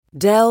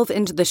Delve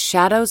into the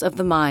shadows of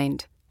the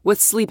mind with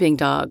Sleeping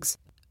Dogs,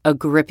 a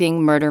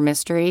gripping murder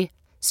mystery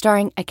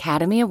starring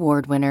Academy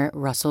Award winner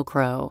Russell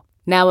Crowe.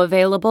 Now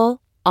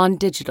available on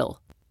digital.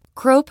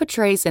 Crowe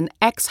portrays an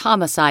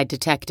ex-homicide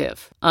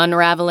detective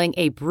unraveling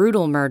a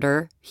brutal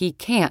murder he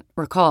can't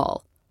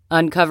recall.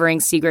 Uncovering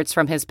secrets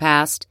from his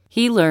past,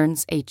 he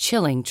learns a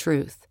chilling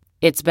truth.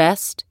 It's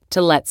best to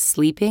let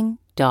sleeping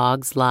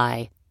dogs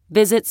lie.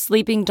 Visit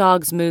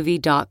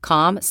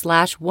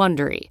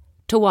sleepingdogsmovie.com/Wondery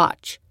to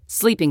watch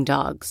Sleeping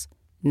Dogs,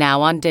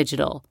 now on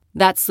digital.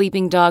 That's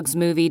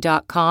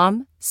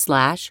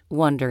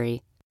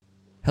sleepingdogsmovie.com/Wondery.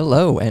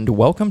 Hello, and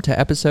welcome to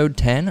episode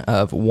 10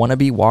 of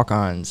Wannabe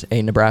Walk-Ons,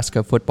 a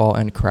Nebraska football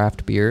and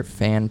craft beer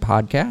fan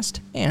podcast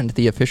and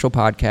the official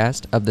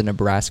podcast of the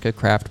Nebraska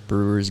Craft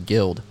Brewers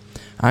Guild.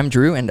 I'm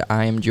Drew, and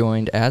I am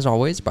joined, as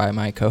always, by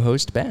my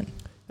co-host, Ben.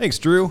 Thanks,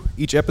 Drew.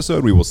 Each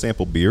episode, we will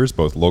sample beers,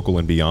 both local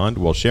and beyond,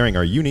 while sharing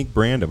our unique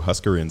brand of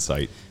Husker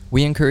insight.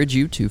 We encourage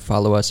you to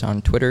follow us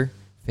on Twitter,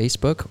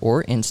 Facebook,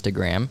 or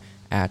Instagram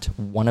at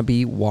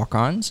Wannabe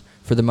Walk-Ons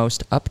for the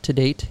most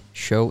up-to-date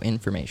show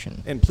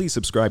information. And please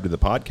subscribe to the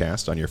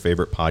podcast on your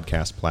favorite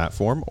podcast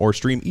platform or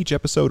stream each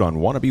episode on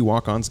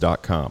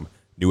wannabewalkons.com.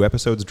 New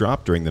episodes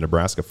drop during the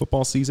Nebraska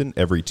football season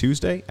every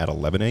Tuesday at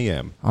 11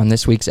 a.m. On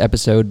this week's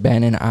episode,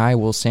 Ben and I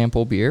will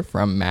sample beer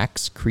from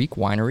Max Creek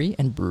Winery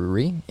and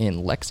Brewery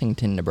in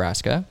Lexington,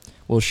 Nebraska.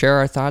 We'll share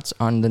our thoughts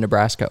on the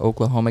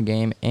Nebraska-Oklahoma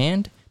game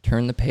and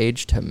turn the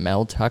page to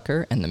Mel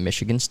Tucker and the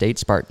Michigan State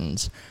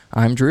Spartans.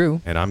 I'm Drew.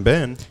 And I'm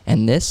Ben.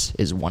 And this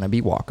is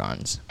Wannabe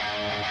Walk-Ons.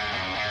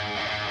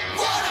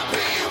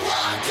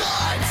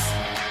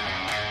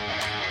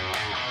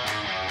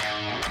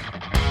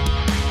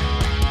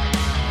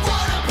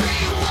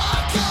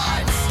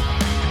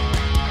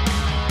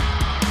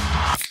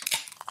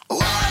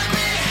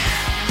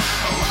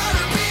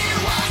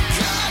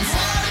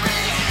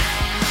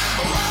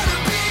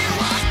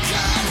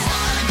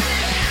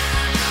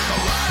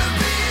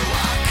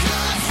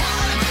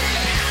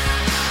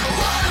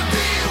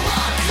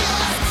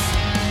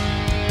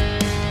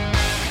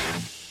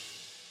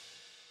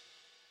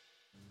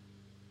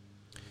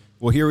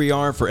 Well, here we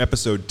are for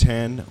episode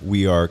 10.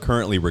 We are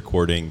currently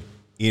recording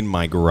in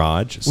my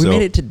garage. We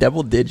made it to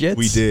double digits?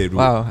 We did.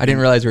 Wow, I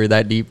didn't realize we were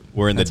that deep.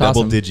 We're in That's the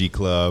Double awesome. Digi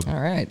Club.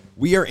 All right.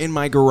 We are in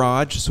my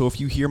garage, so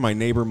if you hear my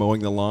neighbor mowing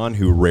the lawn,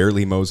 who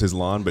rarely mows his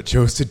lawn but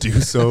chose to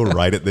do so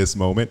right at this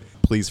moment,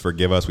 please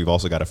forgive us. We've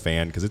also got a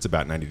fan because it's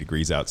about 90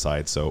 degrees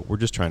outside, so we're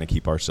just trying to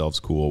keep ourselves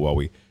cool while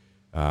we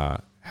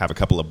have a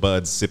couple of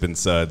buds, sipping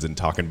suds, and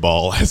talking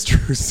ball, as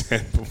Drew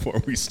said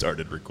before we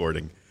started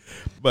recording.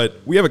 But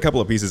we have a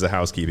couple of pieces of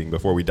housekeeping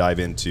before we dive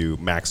into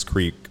Max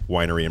Creek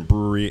Winery and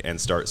Brewery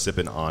and start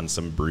sipping on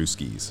some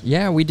brewskis.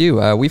 Yeah, we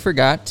do. We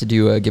forgot to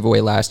do a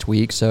giveaway last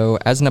week, so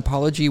as an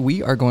apology,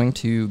 we are going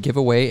to give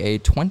away a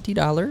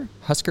 $20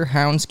 Husker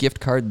Hounds gift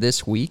card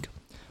this week.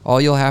 All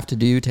you'll have to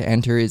do to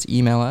enter is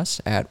email us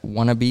at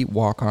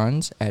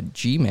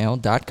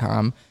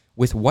wannabewalkons@gmail.com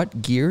with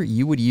what gear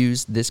you would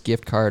use this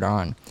gift card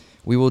on.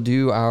 We will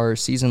do our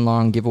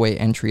season-long giveaway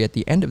entry at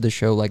the end of the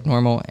show like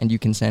normal, and you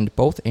can send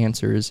both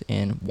answers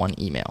in one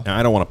email. Now,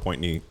 I don't want to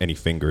point any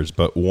fingers,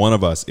 but one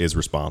of us is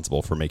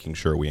responsible for making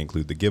sure we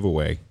include the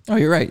giveaway. Oh,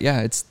 you're right.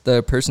 Yeah, it's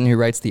the person who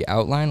writes the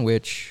outline,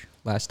 which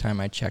last time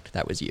I checked,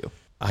 that was you.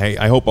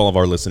 I hope all of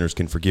our listeners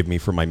can forgive me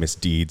for my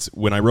misdeeds.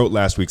 When I wrote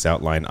last week's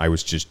outline, I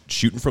was just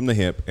shooting from the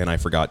hip, and I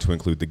forgot to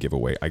include the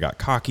giveaway. I got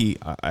cocky.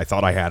 I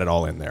thought I had it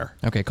all in there.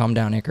 Okay, calm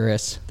down,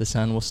 Icarus. The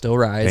sun will still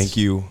rise. Thank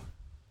you.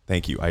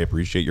 Thank you. I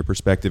appreciate your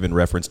perspective in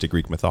reference to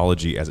Greek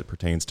mythology as it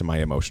pertains to my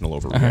emotional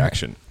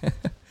overreaction.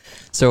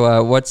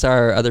 So what's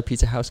our other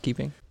piece of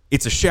housekeeping?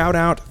 It's a shout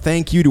out.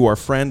 Thank you to our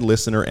friend,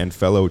 listener, and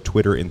fellow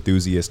Twitter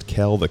enthusiast,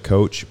 Kel the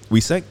Coach.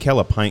 We sent Kel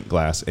a pint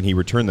glass, and he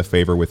returned the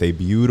favor with a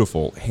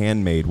beautiful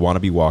handmade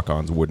Wannabe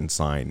Walk-Ons wooden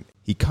sign.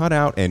 He cut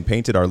out and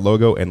painted our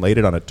logo and laid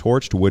it on a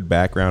torched wood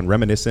background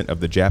reminiscent of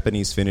the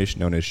Japanese finish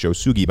known as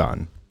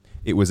shosugiban.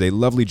 It was a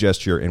lovely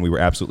gesture, and we were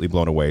absolutely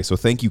blown away. So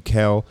thank you,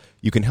 Kel.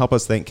 You can help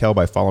us thank Kel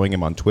by following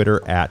him on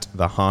Twitter at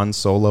the Han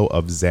Solo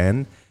of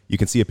Zen. You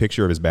can see a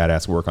picture of his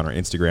badass work on our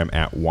Instagram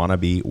at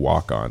Wannabe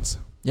Walk-Ons.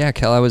 Yeah,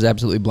 Kel, I was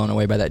absolutely blown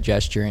away by that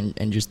gesture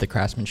and just the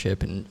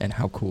craftsmanship and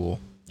how cool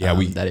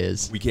that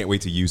is. We can't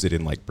wait to use it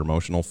in like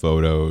promotional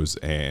photos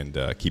and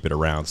keep it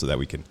around so that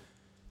we can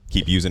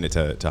keep using it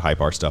to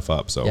hype our stuff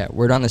up. So yeah,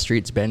 word on the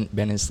streets, Ben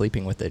is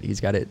sleeping with it. He's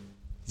got it.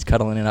 He's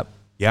cuddling it up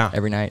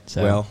every night.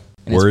 So. Well,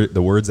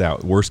 the word's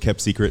out. Worst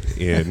kept secret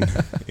in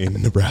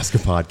Nebraska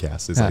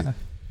podcasts is I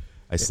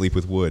sleep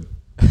with wood.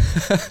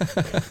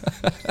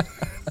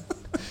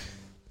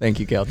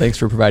 Thank you, Kel. Thanks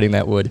for providing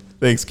that wood.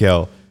 Thanks,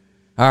 Kel.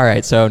 All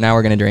right, so now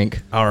we're going to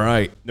drink. All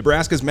right.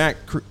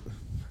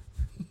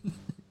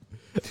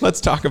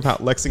 Let's talk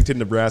about Lexington,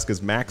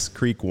 Nebraska's Max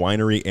Creek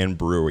Winery and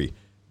Brewery.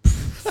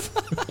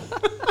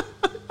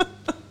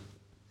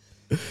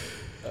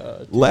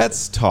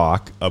 Let's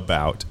talk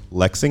about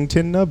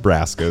Lexington,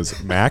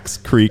 Nebraska's Max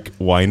Creek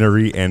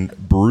Winery and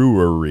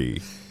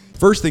Brewery.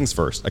 First things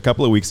first, a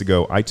couple of weeks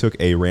ago, I took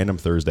a random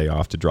Thursday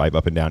off to drive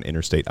up and down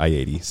Interstate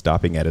I-80,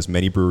 stopping at as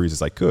many breweries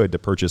as I could to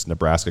purchase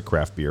Nebraska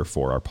craft beer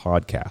for our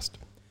podcast.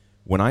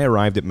 When I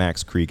arrived at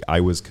Max Creek,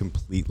 I was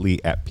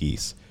completely at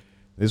peace.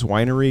 This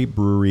winery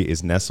brewery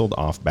is nestled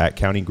off Back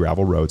County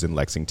gravel roads in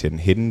Lexington,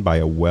 hidden by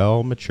a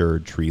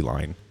well-matured tree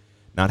line.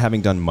 Not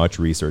having done much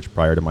research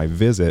prior to my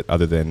visit,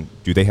 other than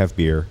do they have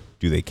beer,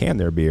 do they can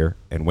their beer,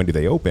 and when do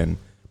they open,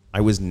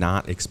 I was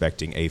not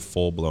expecting a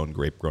full-blown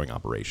grape growing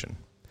operation.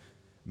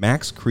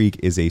 Max Creek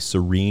is a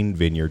serene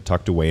vineyard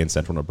tucked away in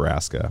central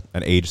Nebraska.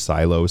 An aged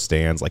silo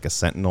stands like a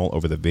sentinel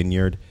over the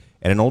vineyard,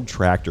 and an old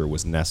tractor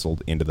was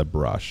nestled into the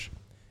brush.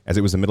 As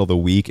it was the middle of the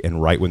week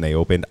and right when they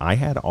opened, I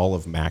had all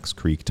of Max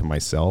Creek to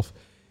myself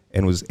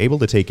and was able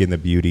to take in the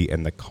beauty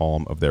and the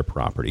calm of their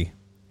property.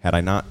 Had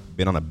I not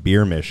been on a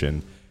beer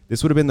mission,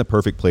 this would have been the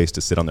perfect place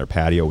to sit on their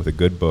patio with a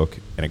good book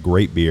and a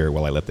great beer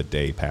while I let the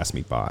day pass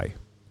me by.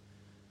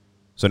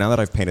 So now that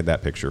I've painted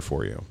that picture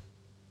for you,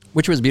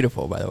 Which was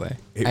beautiful, by the way.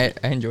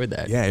 I enjoyed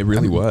that. Yeah, it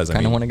really was. I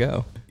kind of want to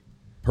go.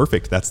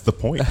 Perfect. That's the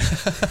point.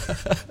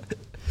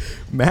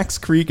 Max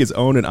Creek is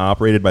owned and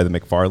operated by the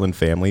McFarland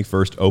family.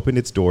 First opened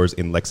its doors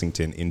in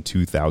Lexington in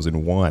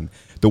 2001.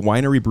 The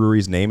winery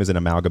brewery's name is an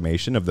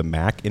amalgamation of the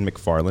Mac in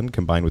McFarland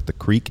combined with the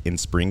creek in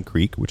Spring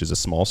Creek, which is a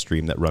small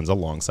stream that runs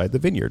alongside the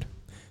vineyard.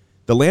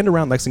 The land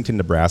around Lexington,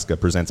 Nebraska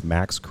presents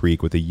Max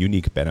Creek with a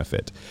unique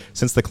benefit.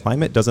 Since the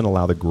climate doesn't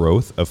allow the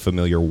growth of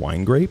familiar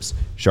wine grapes,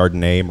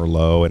 Chardonnay,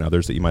 Merlot, and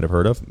others that you might have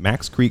heard of,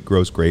 Max Creek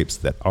grows grapes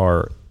that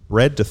are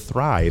bred to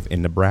thrive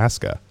in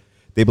Nebraska.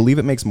 They believe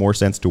it makes more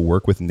sense to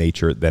work with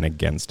nature than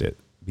against it.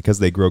 Because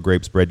they grow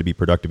grapes bred to be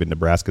productive in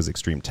Nebraska's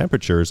extreme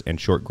temperatures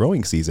and short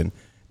growing season,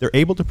 they're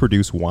able to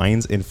produce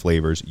wines and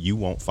flavors you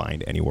won't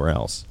find anywhere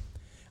else.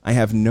 I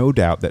have no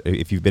doubt that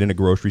if you've been in a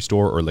grocery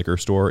store or liquor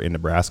store in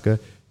Nebraska,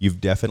 you've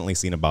definitely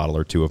seen a bottle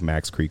or two of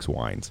Max Creek's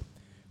wines.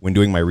 When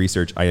doing my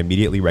research, I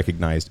immediately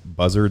recognized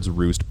Buzzard's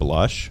Roost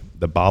Blush.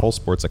 The bottle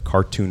sports a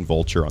cartoon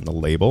vulture on the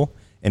label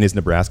and is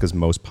Nebraska's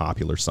most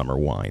popular summer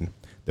wine.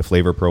 The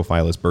flavor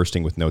profile is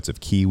bursting with notes of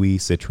kiwi,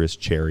 citrus,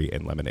 cherry,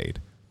 and lemonade.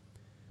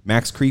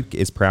 Max Creek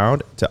is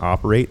proud to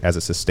operate as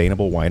a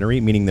sustainable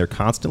winery, meaning they're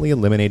constantly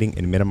eliminating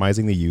and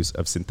minimizing the use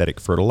of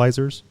synthetic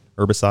fertilizers,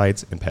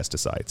 herbicides, and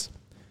pesticides.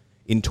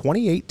 In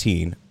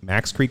 2018,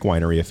 Max Creek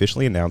Winery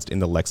officially announced in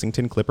the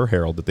Lexington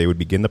Clipper-Herald that they would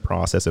begin the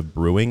process of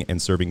brewing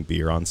and serving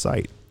beer on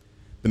site.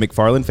 The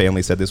McFarland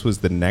family said this was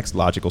the next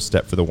logical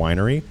step for the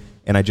winery,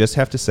 and I just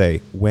have to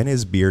say, when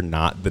is beer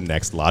not the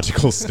next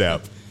logical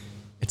step?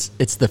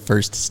 It's the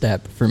first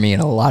step for me in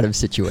a lot of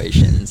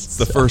situations. It's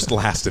the first,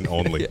 last, and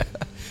only. Yeah.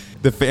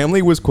 The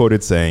family was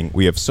quoted saying,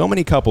 "We have so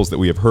many couples that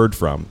we have heard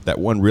from that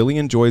one really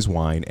enjoys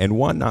wine and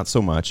one not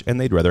so much, and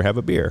they'd rather have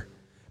a beer."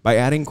 By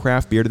adding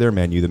craft beer to their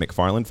menu, the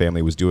McFarland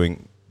family was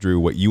doing, Drew,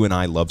 what you and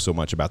I love so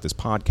much about this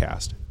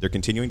podcast. They're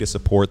continuing to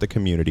support the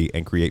community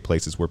and create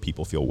places where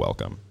people feel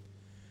welcome.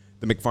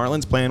 The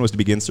McFarland's plan was to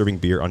begin serving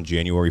beer on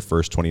January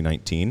 1st,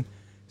 2019.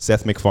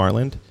 Seth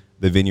McFarland,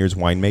 the vineyard's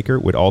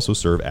winemaker, would also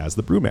serve as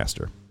the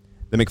brewmaster.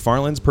 The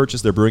McFarlands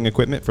purchased their brewing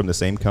equipment from the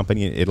same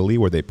company in Italy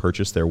where they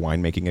purchased their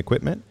winemaking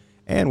equipment,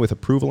 and with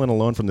approval and a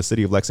loan from the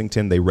city of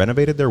Lexington, they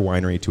renovated their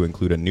winery to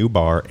include a new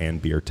bar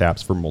and beer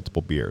taps for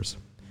multiple beers.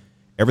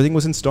 Everything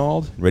was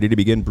installed, ready to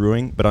begin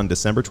brewing, but on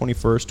December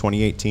 21st,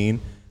 2018,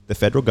 the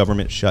federal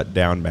government shut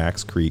down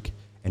Max Creek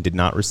and did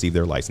not receive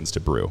their license to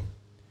brew.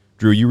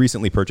 Drew, you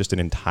recently purchased an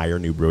entire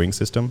new brewing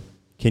system.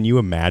 Can you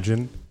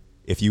imagine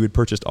if you had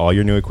purchased all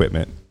your new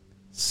equipment,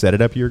 set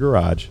it up in your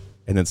garage,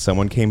 and then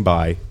someone came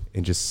by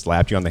and just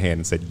slapped you on the hand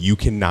and said, "You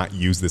cannot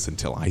use this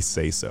until I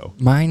say so"?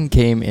 Mine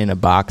came in a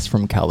box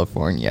from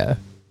California.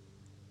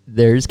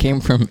 Theirs came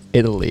from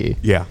Italy.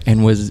 Yeah.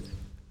 And was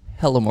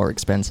hella more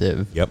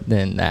expensive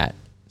than that.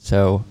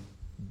 So,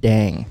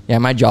 dang. Yeah,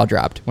 my jaw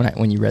dropped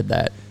when you read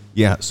that.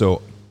 Yeah,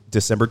 so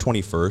December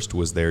 21st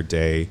was their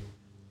day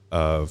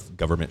of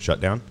government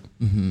shutdown,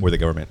 where the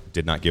government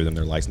did not give them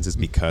their licenses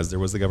because there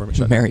was the government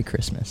shutdown. Merry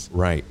Christmas.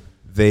 Right.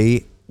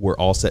 They were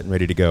all set and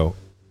ready to go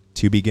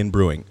to begin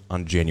brewing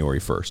on January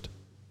 1st.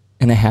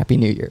 And a Happy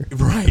New Year.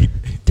 Right.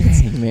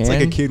 Dang, man. It's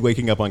like a kid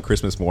waking up on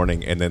Christmas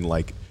morning and then,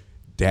 like,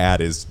 dad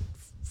is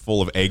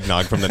full of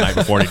eggnog from the night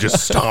before and he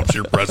just stomps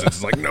your presents.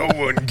 It's like, no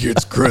one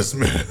gets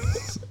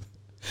Christmas.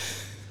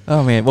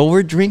 Oh, man. Well,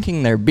 we're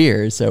drinking their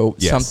beer, so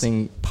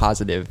something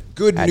positive.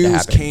 Good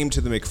news came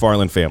to the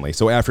McFarland family.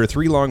 So after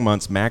 3 long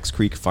months, Max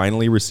Creek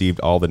finally received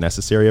all the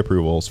necessary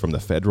approvals from the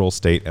federal,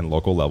 state, and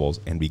local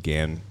levels and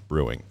began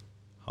brewing.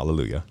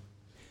 Hallelujah.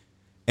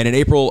 And in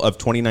April of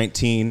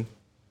 2019,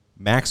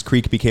 Max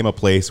Creek became a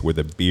place where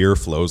the beer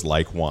flows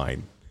like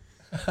wine.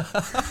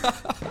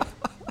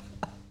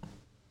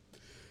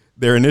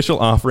 Their initial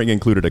offering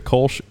included a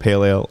Kolsch,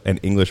 Pale Ale, and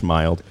English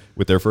Mild,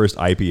 with their first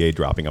IPA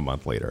dropping a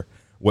month later.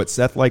 What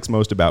Seth likes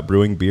most about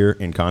brewing beer,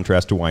 in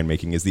contrast to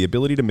winemaking, is the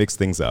ability to mix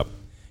things up.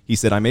 He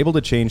said, "I'm able to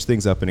change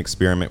things up and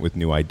experiment with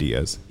new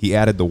ideas." He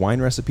added, "The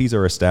wine recipes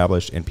are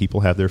established and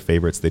people have their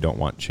favorites they don't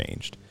want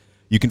changed."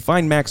 You can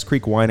find Max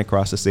Creek wine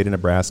across the state of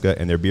Nebraska,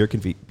 and their beer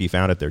can be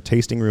found at their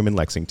tasting room in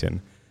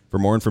Lexington. For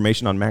more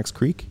information on Max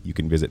Creek, you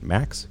can visit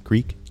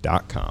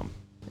maxcreek.com.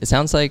 It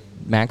sounds like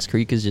Max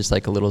Creek is just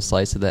like a little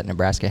slice of that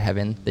Nebraska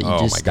heaven that you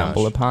just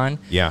stumble upon.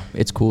 Yeah.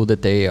 It's cool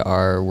that they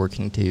are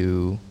working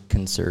to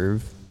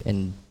conserve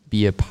and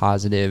be a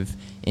positive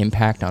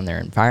impact on their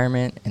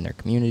environment and their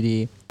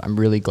community. I'm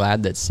really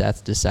glad that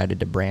Seth decided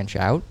to branch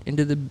out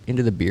into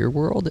the beer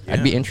world. Yeah.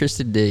 I'd be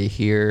interested to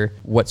hear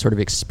what sort of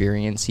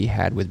experience he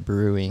had with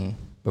brewing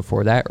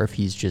before that, or if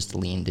he's just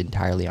leaned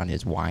entirely on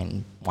his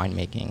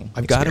winemaking.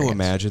 I've got to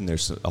imagine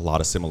there's a lot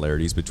of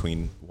similarities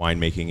between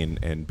winemaking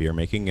and beer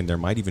making, and there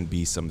might even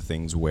be some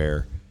things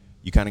where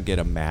you kind of get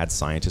a mad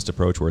scientist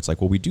approach where it's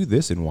like, well, we do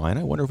this in wine.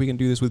 I wonder if we can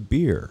do this with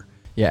beer.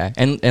 Yeah,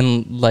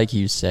 and like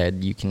you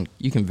said, you can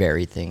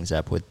vary things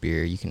up with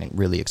beer. You can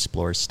really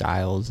explore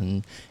styles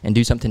and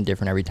do something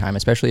different every time,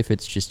 especially if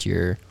it's just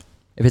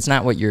if it's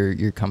not what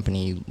your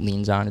company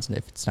leans on, if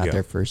it's not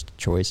their first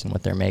choice in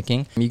what they're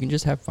making. You can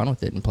just have fun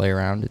with it and play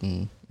around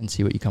and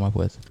see what you come up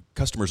with.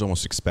 Customers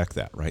almost expect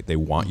that, right? They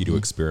want you to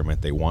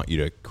experiment. They want you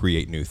to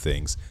create new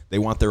things. They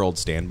want their old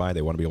standby.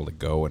 They want to be able to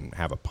go and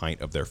have a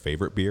pint of their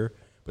favorite beer,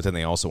 but then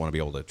they also want to be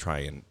able to try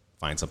and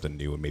find something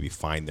new and maybe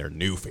find their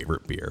new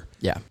favorite beer.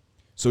 Yeah.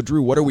 So,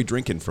 Drew, what are we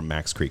drinking from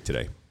Max Creek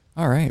today?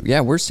 All right.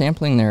 Yeah, we're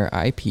sampling their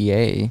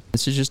IPA.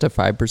 This is just a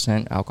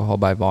 5% alcohol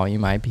by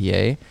volume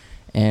IPA,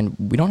 and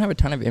we don't have a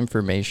ton of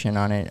information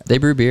on it. They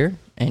brew beer,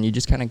 and you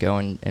just kind of go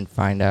and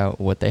find out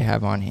what they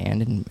have on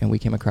hand, and we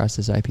came across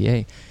this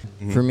IPA.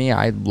 Mm-hmm. For me,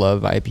 I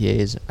love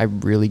IPAs. I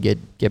really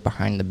get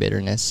behind the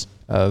bitterness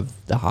of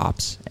the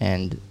hops,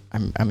 and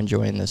I'm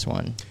enjoying this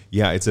one.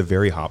 Yeah, it's a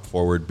very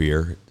hop-forward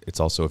beer. It's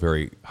also a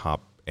very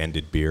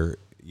hop-ended beer.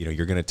 You know,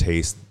 you're going to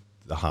taste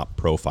the hop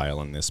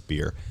profile in this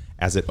beer.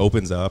 As it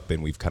opens up,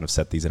 and we've kind of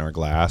set these in our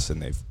glass,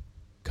 and they've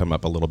come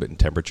up a little bit in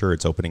temperature,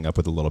 it's opening up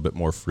with a little bit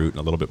more fruit and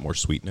a little bit more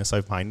sweetness,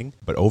 I'm finding.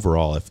 But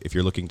overall, if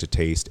you're looking to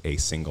taste a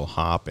single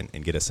hop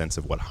and get a sense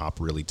of what hop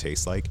really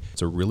tastes like,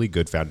 it's a really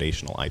good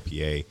foundational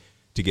IPA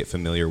to get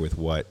familiar with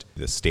what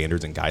the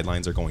standards and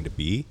guidelines are going to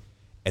be,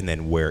 and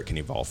then where it can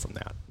evolve from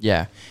that.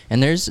 Yeah,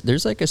 and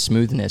there's like a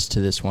smoothness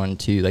to this one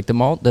too. Like the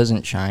malt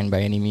doesn't shine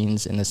by any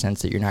means in the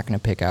sense that you're not going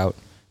to pick out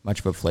much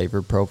of a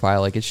flavor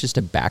profile. Like it's just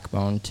a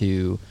backbone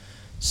to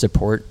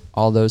support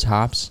all those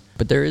hops.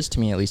 But there is, to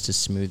me at least, a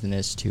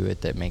smoothness to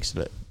it that makes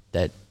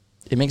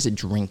it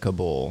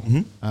drinkable.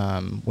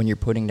 Mm-hmm. When you're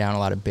putting down a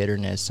lot of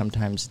bitterness,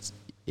 sometimes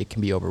it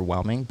can be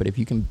overwhelming. But if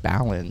you can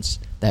balance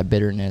that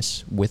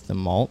bitterness with the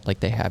malt, like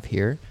they have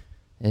here,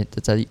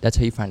 that's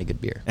how you find a good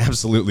beer.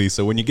 Absolutely.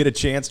 So when you get a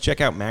chance, check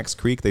out Max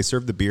Creek. They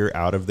serve the beer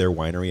out of their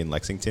winery in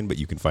Lexington, but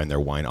you can find their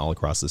wine all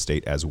across the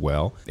state as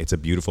well. It's a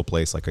beautiful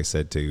place, like I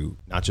said, to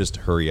not just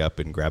hurry up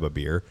and grab a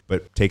beer,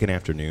 but take an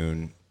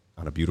afternoon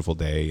on a beautiful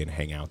day and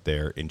hang out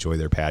there, enjoy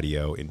their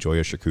patio, enjoy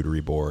a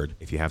charcuterie board.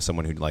 If you have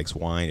someone who likes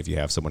wine, if you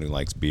have someone who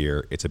likes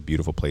beer, it's a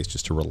beautiful place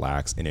just to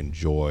relax and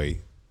enjoy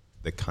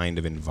the kind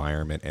of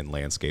environment and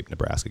landscape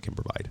Nebraska can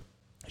provide.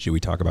 Should we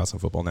talk about some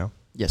football now?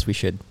 Yes, we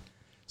should.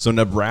 So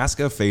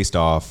Nebraska faced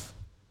off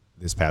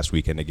this past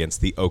weekend against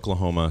the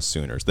Oklahoma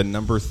Sooners, the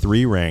number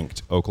 3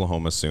 ranked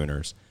Oklahoma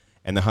Sooners,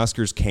 and the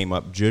Huskers came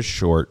up just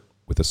short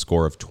with a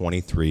score of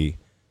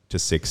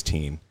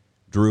 23-16.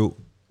 Drew,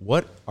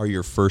 what are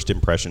your first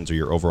impressions or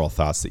your overall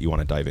thoughts that you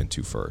want to dive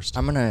into first?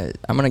 I'm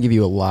gonna give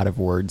you a lot of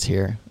words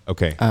here.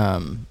 Okay.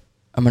 I'm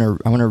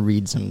gonna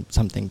read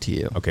something to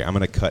you. Okay, I'm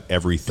gonna cut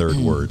every third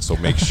word, so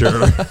make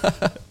sure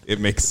it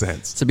makes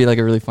sense. This would be like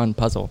a really fun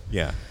puzzle.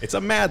 Yeah, it's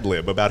a Mad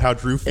Lib about how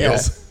Drew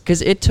feels.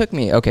 Because it took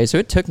me a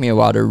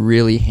while to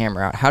really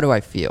hammer out how do I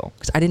feel,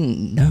 because I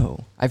didn't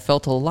know. I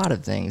felt a lot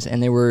of things,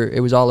 and it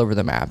was all over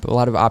the map. A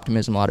lot of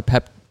optimism, a lot of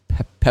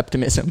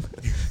peptimism.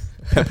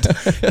 A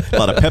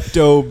lot of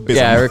Pepto-Bismol.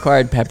 Yeah, I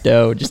required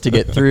Pepto just to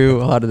get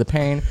through a lot of the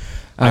pain.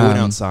 I went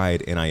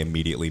outside and I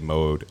immediately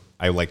mowed.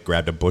 I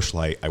grabbed a bush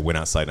light. I went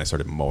outside and I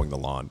started mowing the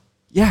lawn.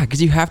 Yeah,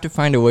 because you have to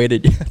find a way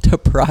to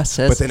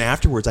process. But then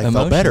afterwards, I emotions.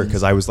 felt better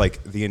because I was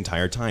like the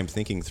entire time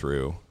thinking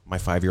through. My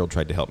 5-year-old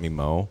tried to help me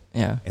mow.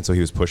 Yeah. And so he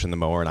was pushing the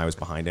mower and I was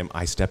behind him.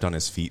 I stepped on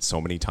his feet so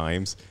many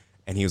times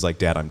and he was like,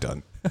 "Dad, I'm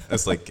done."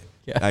 That's like,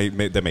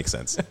 that makes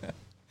sense.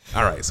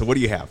 All right. So what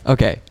do you have?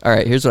 Okay. All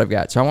right. Here's what I've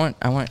got. So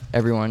I want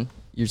everyone,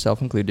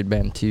 yourself included,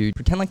 Ben, to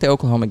pretend like the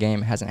Oklahoma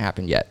game hasn't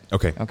happened yet.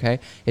 Okay. Okay.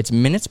 It's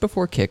minutes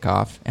before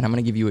kickoff, and I'm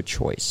going to give you a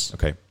choice.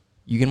 Okay.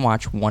 You can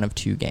watch one of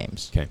 2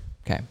 games. Okay.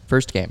 Okay.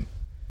 First game.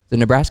 The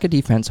Nebraska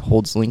defense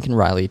holds Lincoln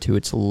Riley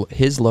to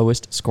his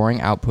lowest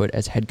scoring output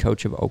as head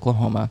coach of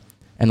Oklahoma,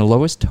 and the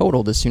lowest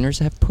total the Sooners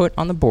have put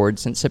on the board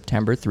since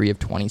September 3 of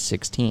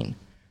 2016.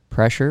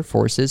 Pressure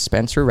forces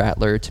Spencer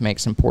Rattler to make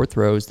some poor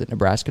throws that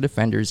Nebraska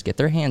defenders get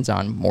their hands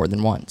on more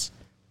than once.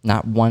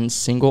 Not one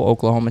single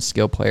Oklahoma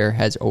skill player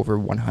has over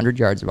 100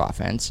 yards of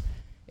offense.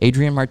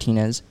 Adrian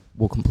Martinez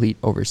will complete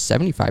over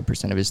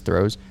 75% of his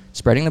throws,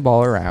 spreading the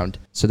ball around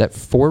so that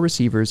 4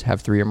 receivers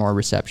have 3 or more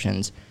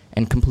receptions,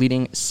 and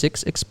completing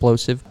 6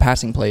 explosive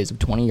passing plays of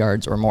 20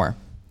 yards or more.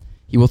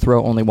 He will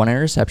throw only 1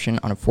 interception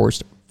on a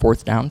forced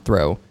 4th down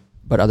throw,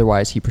 but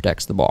otherwise he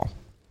protects the ball.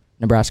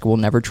 Nebraska will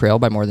never trail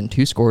by more than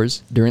 2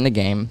 scores during the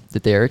game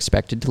that they are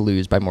expected to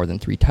lose by more than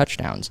 3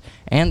 touchdowns,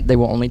 and they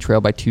will only trail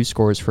by 2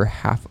 scores for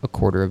half a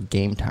quarter of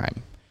game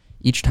time.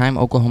 Each time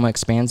Oklahoma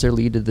expands their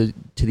lead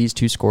to these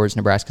 2 scores,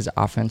 Nebraska's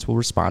offense will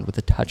respond with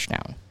a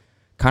touchdown.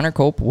 Connor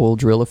Culp will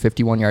drill a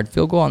 51-yard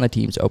field goal on the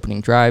team's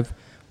opening drive.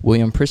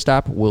 William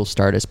Pristop will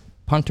start as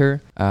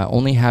punter,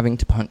 only having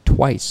to punt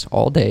twice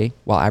all day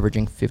while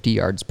averaging 50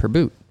 yards per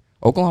boot.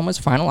 Oklahoma's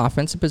final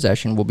offensive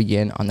possession will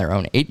begin on their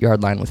own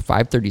 8-yard line with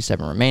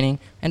 5:37 remaining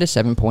and a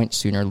 7-point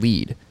Sooner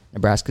lead.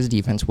 Nebraska's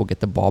defense will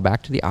get the ball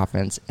back to the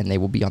offense, and they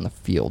will be on the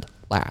field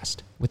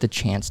last with a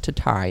chance to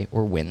tie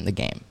or win the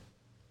game.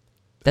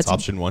 That's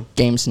option 1.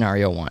 Game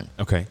scenario 1.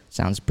 Okay.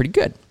 Sounds pretty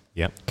good.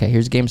 Yep. Okay,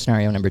 here's game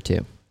scenario number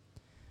 2.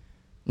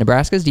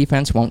 Nebraska's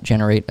defense won't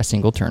generate a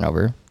single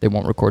turnover. They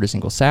won't record a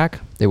single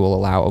sack. They will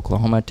allow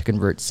Oklahoma to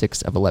convert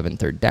 6 of 11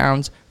 third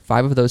downs.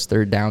 5 of those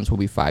third downs will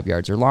be 5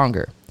 yards or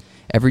longer.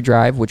 Every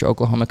drive which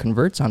Oklahoma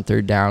converts on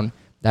third down,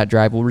 that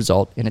drive will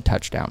result in a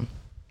touchdown.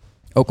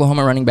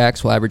 Oklahoma running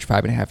backs will average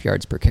 5.5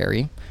 yards per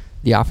carry.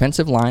 The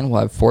offensive line will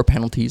have 4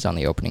 penalties on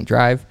the opening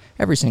drive.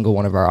 Every single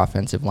one of our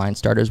offensive line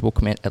starters will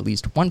commit at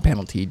least 1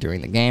 penalty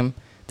during the game.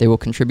 They will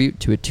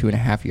contribute to a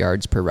 2.5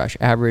 yards per rush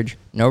average,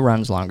 no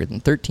runs longer than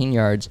 13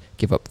 yards,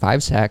 give up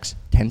 5 sacks,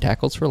 10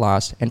 tackles for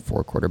loss, and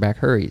 4 quarterback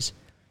hurries.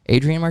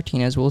 Adrian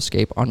Martinez will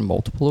escape on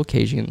multiple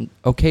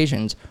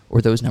occasions, or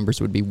those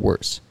numbers would be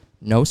worse.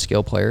 No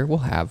skill player will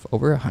have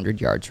over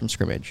 100 yards from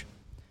scrimmage.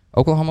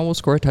 Oklahoma will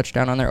score a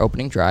touchdown on their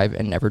opening drive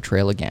and never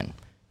trail again.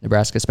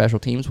 Nebraska special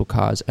teams will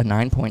cause a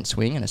 9-point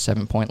swing and a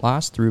 7-point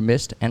loss through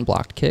missed and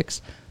blocked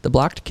kicks. The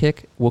blocked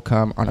kick will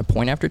come on a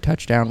point-after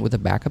touchdown with a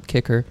backup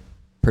kicker,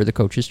 per the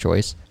coach's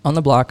choice. On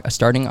the block, a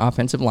starting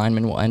offensive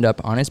lineman will end up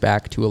on his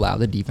back to allow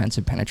the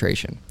defensive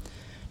penetration.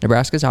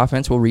 Nebraska's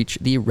offense will reach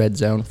the red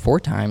zone 4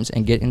 times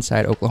and get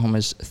inside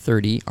Oklahoma's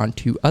 30 on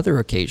 2 other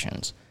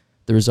occasions.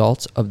 The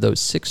results of those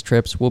 6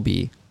 trips will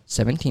be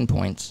 17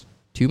 points,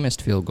 2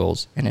 missed field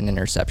goals, and an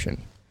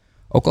interception.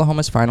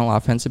 Oklahoma's final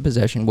offensive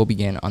possession will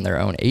begin on their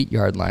own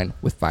 8-yard line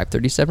with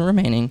 5:37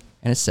 remaining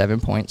and a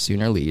 7-point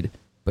Sooner lead,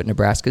 but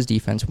Nebraska's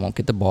defense won't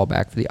get the ball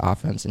back for the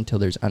offense until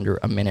there's under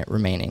a minute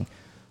remaining.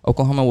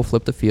 Oklahoma will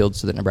flip the field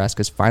so that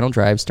Nebraska's final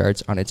drive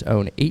starts on its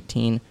own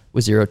 18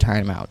 with 0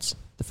 timeouts.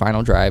 The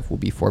final drive will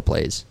be 4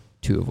 plays,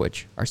 2 of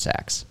which are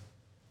sacks.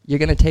 You're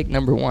going to take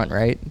number 1,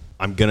 right?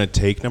 I'm going to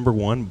take number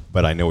 1,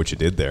 but I know what you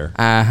did there.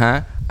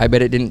 Uh-huh. I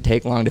bet it didn't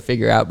take long to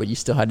figure out, but you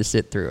still had to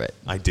sit through it.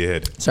 I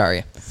did.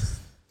 Sorry.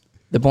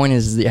 The point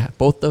is, yeah,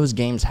 both those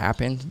games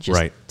happened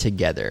just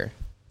together.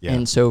 Yeah.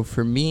 And so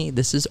for me,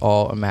 this is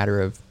all a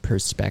matter of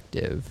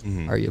perspective.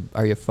 Mm-hmm.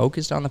 Are you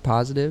focused on the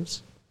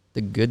positives,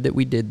 the good that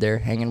we did there,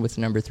 hanging with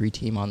the number 3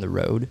 team on the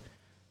road,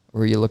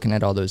 or are you looking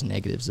at all those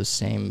negatives, those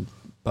same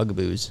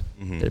bugaboos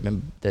that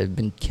have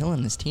been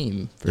killing this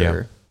team for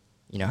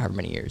however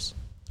many years?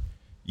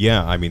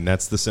 Yeah, I mean,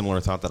 that's the similar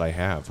thought that I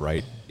have,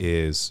 right,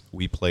 is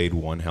we played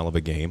one hell of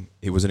a game.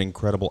 It was an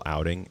incredible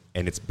outing,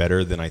 and it's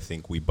better than I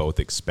think we both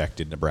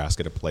expected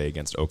Nebraska to play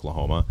against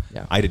Oklahoma.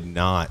 Yeah. I did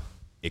not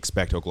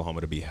expect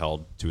Oklahoma to be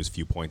held to as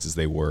few points as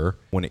they were.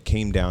 When it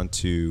came down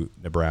to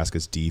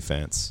Nebraska's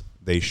defense,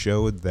 they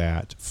showed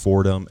that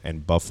Fordham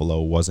and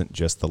Buffalo wasn't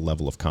just the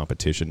level of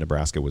competition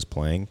Nebraska was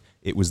playing,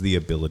 it was the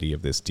ability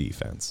of this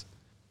defense.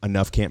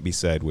 Enough can't be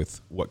said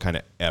with what kind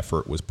of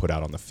effort was put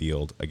out on the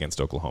field against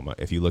Oklahoma.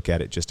 If you look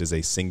at it just as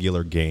a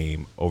singular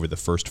game over the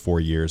first 4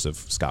 years of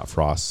Scott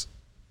Frost's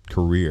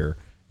career,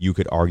 you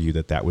could argue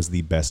that that was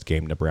the best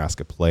game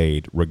Nebraska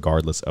played,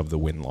 regardless of the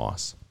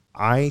win-loss.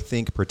 I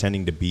think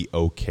pretending to be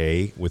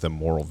okay with a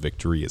moral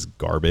victory is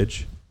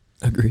garbage.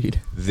 Agreed.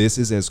 This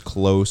is as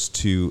close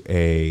to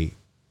a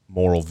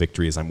moral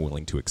victory as I'm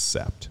willing to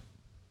accept.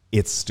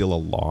 It's still a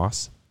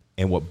loss,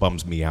 and what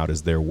bums me out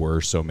is there were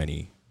so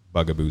many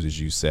bugaboos, as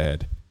you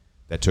said,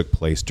 that took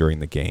place during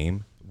the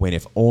game, when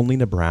if only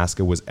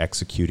Nebraska was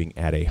executing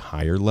at a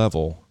higher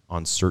level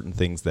on certain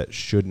things that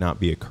should not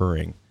be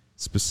occurring,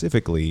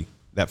 specifically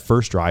that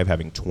first drive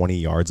having 20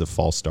 yards of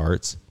false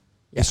starts,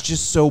 it's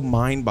just so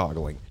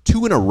mind-boggling.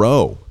 2 in a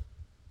row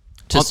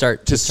to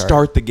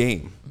start the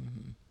game.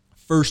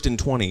 Mm-hmm. 1st and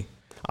 20.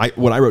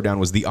 What I wrote down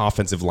was the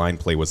offensive line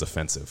play was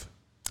offensive.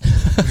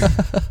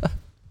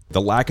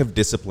 The lack of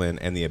discipline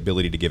and the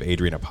ability to give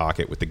Adrian a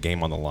pocket with the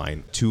game on the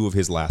line, 2 of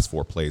his last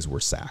 4 plays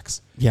were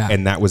sacks. Yeah.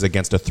 And that was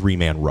against a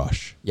 3-man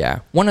rush. Yeah.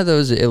 One of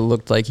those it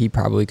looked like he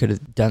probably could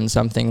have done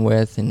something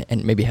with and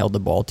maybe held the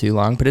ball too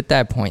long. But at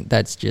that point,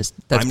 that's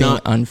being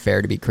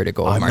unfair to be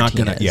critical of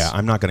Martinez.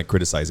 I'm not going to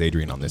criticize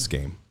Adrian on this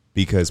game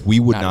because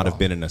we would not have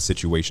been in a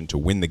situation to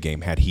win the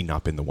game had he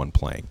not been the one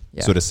playing.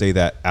 Yeah. So to say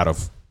that out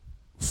of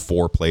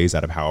 4 plays,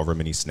 out of however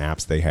many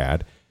snaps they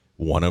had,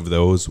 one of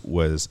those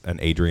was an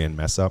Adrian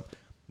mess up,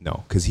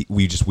 no, because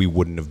we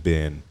wouldn't have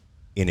been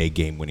in a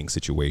game-winning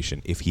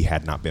situation if he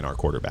had not been our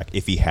quarterback,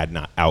 if he had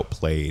not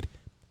outplayed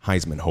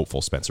Heisman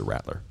hopeful Spencer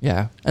Rattler.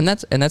 Yeah, and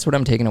that's what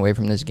I'm taking away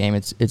from this game.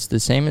 It's the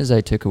same as I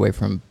took away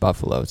from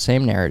Buffalo.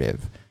 Same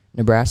narrative.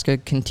 Nebraska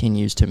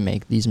continues to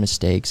make these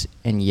mistakes,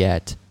 and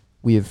yet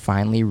we have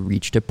finally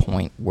reached a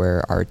point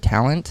where our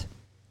talent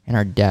and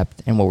our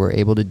depth and what we're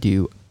able to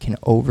do can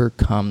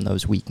overcome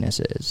those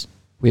weaknesses.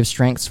 We have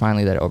strengths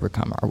finally that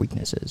overcome our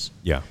weaknesses.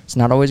 Yeah. It's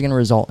not always going to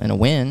result in a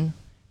win.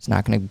 It's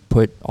not going to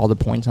put all the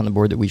points on the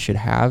board that we should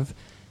have,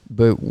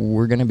 but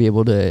we're going to be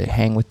able to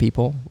hang with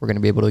people. We're going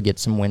to be able to get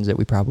some wins that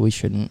we probably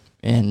shouldn't.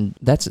 And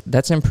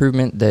that's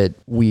improvement that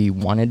we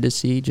wanted to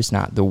see, just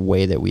not the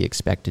way that we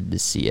expected to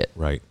see it.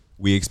 Right.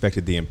 We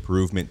expected the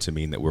improvement to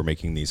mean that we're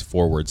making these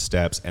forward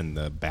steps and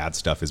the bad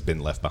stuff has been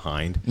left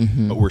behind,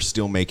 but we're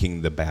still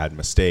making the bad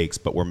mistakes,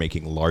 but we're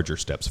making larger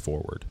steps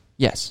forward.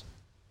 Yes.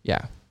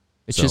 Yeah.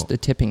 It's So, just the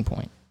tipping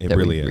point It that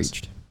really we've is.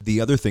 reached.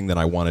 The other thing that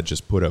I want to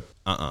just put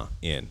a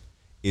in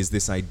is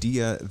this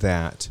idea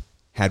that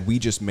had we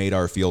just made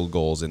our field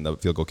goals and the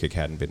field goal kick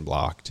hadn't been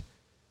blocked,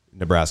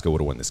 Nebraska would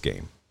have won this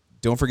game.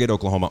 Don't forget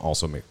Oklahoma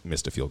also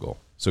missed a field goal.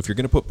 So if you're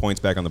going to put points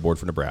back on the board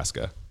for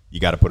Nebraska, you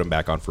got to put them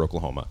back on for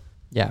Oklahoma.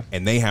 Yeah.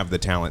 And they have the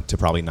talent to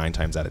probably 9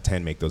 times out of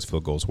 10 make those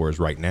field goals, whereas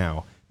right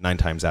now, 9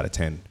 times out of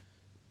 10,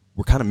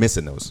 we're kind of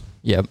missing those.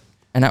 Yep.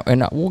 And I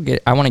want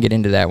to get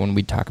into that when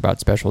we talk about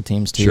special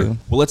teams too. Sure.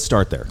 Well, let's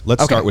start there.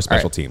 Let's start with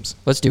special all right. teams.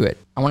 Let's do it.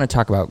 I want to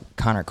talk about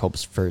Connor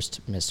Culp's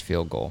first missed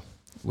field goal,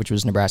 which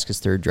was Nebraska's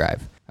third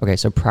drive. Okay,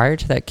 so prior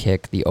to that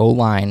kick, the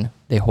O-line,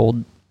 they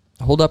hold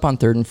up on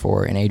 3rd and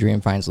 4, and Adrian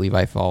finds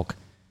Levi Falk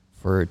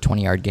for a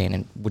 20-yard gain,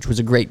 and which was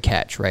a great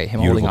catch, right?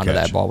 Him Beautiful holding onto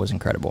catch. that ball was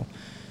incredible.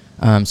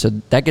 So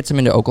that gets him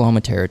into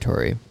Oklahoma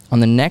territory. On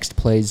the next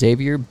play,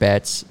 Xavier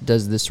Betts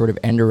does this sort of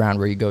end around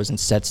where he goes and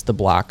sets the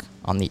block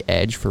on the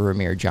edge for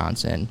Ramir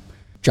Johnson.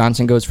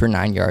 Johnson goes for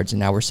 9 yards, and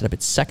now we're set up at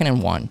 2nd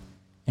and 1.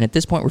 And at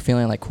this point, we're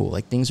feeling like, cool,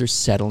 like things are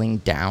settling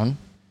down.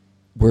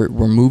 We're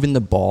moving the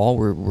ball.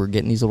 We're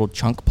getting these little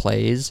chunk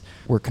plays.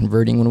 We're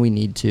converting when we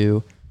need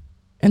to.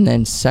 And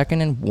then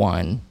 2nd and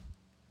 1,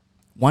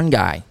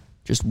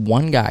 just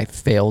one guy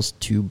fails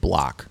to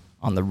block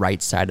on the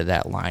right side of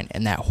that line,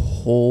 and that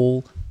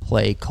whole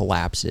play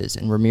collapses.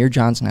 And Ramir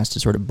Johnson has to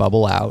sort of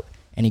bubble out,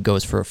 and he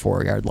goes for a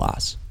 4-yard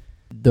loss.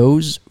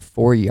 Those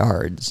 4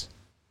 yards,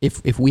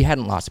 if we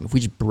hadn't lost him, if we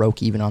just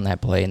broke even on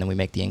that play and then we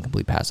make the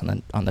incomplete pass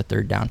on the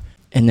 3rd down,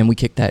 and then we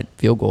kick that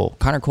field goal,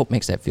 Connor Culp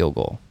makes that field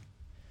goal.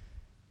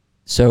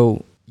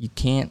 So you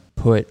can't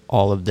put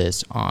all of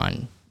this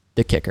on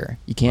the kicker.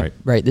 You can't,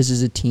 right? This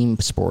is a team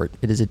sport.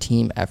 It is a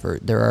team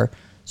effort. There are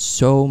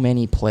so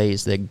many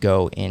plays that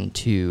go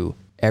into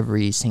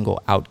every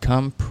single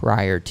outcome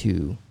prior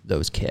to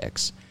those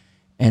kicks.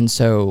 And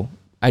so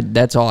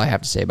that's all I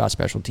have to say about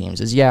special teams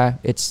is, yeah,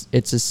 it's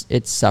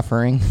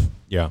suffering.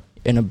 Yeah.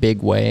 In a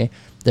big way.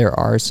 There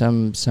are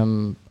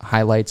some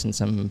highlights and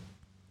some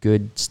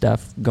good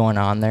stuff going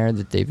on there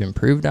that they've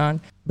improved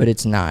on, but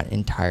it's not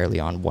entirely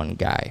on one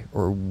guy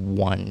or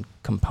one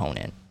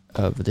component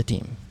of the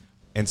team.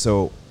 And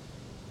so,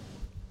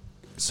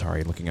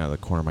 sorry, looking out of the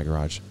corner of my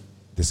garage,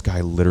 this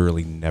guy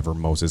literally never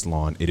mows his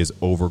lawn. It is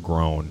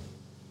overgrown.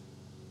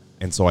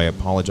 And so I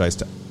apologize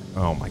to,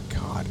 oh my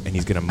God, and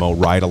he's going to mow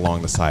right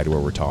along the side where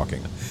we're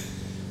talking.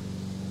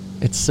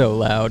 It's so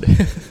loud.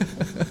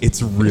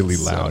 It's really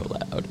loud. So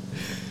loud.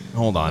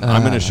 Hold on.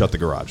 I'm going to shut the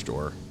garage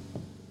door.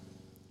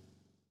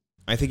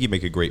 I think you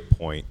make a great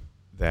point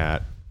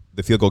that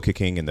the field goal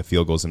kicking and the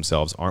field goals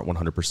themselves aren't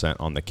 100%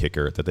 on the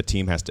kicker, that the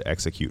team has to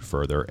execute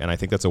further. And I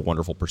think that's a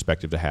wonderful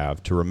perspective to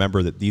have, to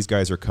remember that these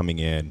guys are coming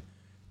in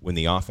when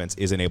the offense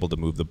isn't able to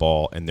move the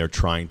ball and they're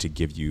trying to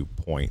give you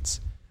points.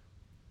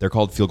 They're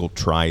called field goal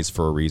tries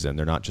for a reason.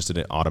 They're not just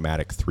an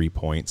automatic 3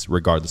 points,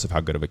 regardless of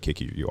how good of a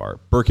kicker you are.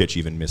 Burkich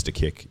even missed a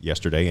kick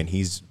yesterday, and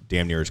he's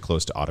damn near as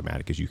close to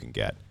automatic as you can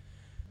get.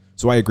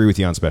 So I agree with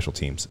you on special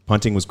teams.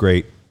 Punting was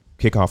great.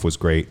 Kickoff was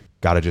great.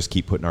 Got to just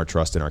keep putting our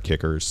trust in our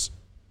kickers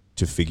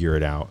to figure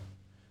it out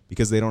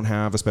because they don't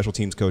have a special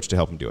teams coach to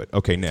help them do it.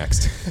 Okay,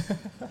 next.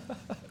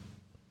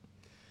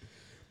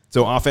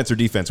 So offense or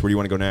defense, where do you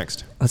want to go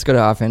next? Let's go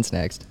to offense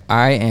next.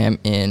 I am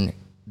in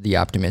the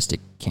optimistic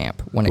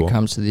camp when it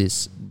comes to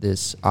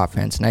this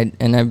offense.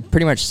 And I've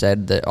pretty much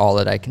said that all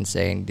that I can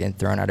say and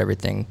thrown out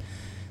everything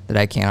that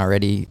I can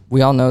already.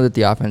 We all know that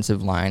the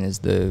offensive line is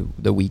the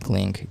weak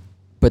link.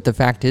 But the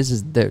fact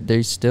is that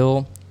they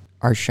still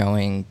are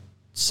showing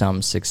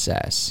some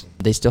success.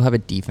 They still have a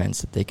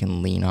defense that they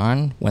can lean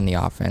on when the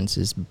offense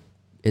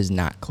is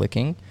not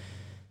clicking.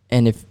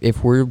 And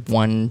if we're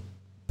one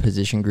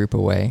position group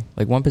away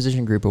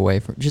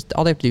from just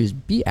all they have to do is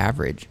be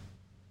average.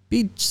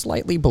 Be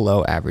slightly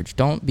below average.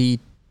 Don't be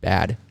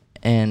bad.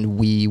 And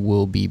we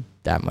will be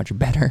that much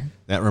better.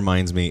 That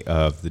reminds me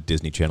of the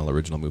Disney Channel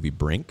original movie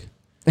Brink.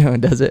 Oh,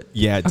 does it?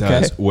 Yeah, it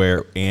does.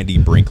 Where Andy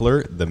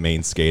Brinkler, the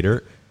main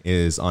skater,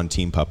 is on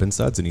Team Pup and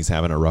Suds, and he's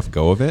having a rough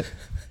go of it.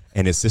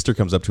 And his sister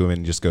comes up to him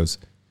and just goes,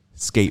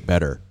 "Skate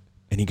better."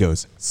 And he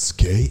goes,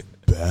 "Skate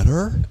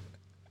better?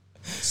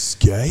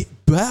 Skate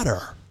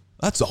better.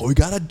 That's all we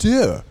got to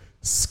do.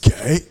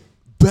 Skate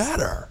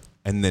better."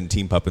 And then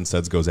Team Pup and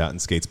Suds goes out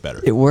and skates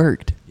better. It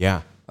worked.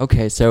 Yeah.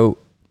 Okay, so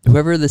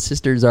whoever the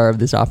sisters are of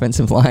this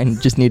offensive line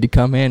just need to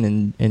come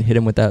in and hit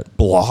him with that.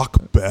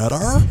 Block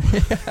better?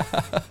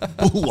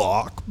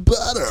 Block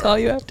better. That's all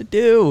you have to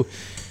do.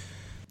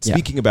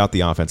 Speaking about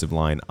the offensive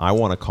line, I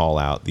want to call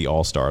out the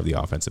all-star of the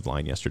offensive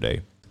line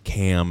yesterday,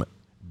 Cam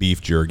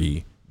Beef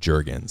Jergy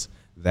Jurgens.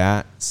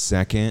 That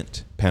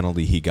second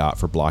penalty he got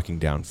for blocking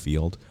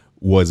downfield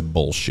was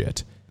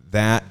bullshit.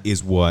 That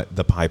is what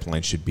the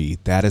pipeline should be.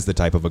 That is the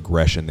type of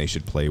aggression they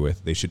should play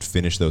with. They should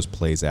finish those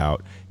plays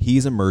out.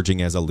 He's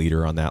emerging as a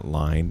leader on that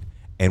line.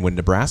 And when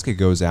Nebraska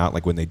goes out,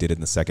 like when they did in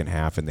the second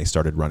half and they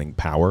started running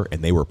power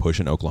and they were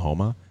pushing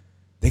Oklahoma,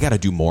 they got to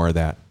do more of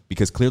that,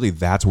 because clearly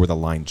that's where the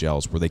line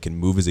gels, where they can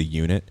move as a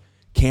unit.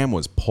 Cam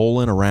was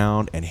pulling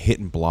around and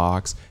hitting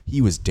blocks.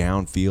 He was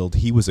downfield.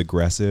 He was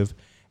aggressive.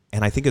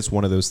 And I think it's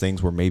one of those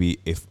things where maybe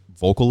if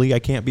vocally I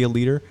can't be a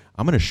leader,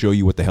 I'm going to show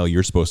you what the hell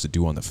you're supposed to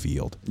do on the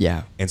field.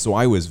 Yeah. And so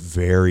I was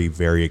very,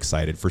 very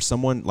excited for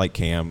someone like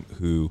Cam,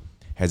 who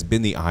has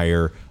been the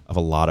ire of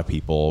a lot of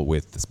people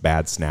with this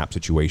bad snap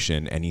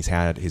situation. And he's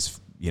had his,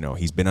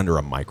 he's been under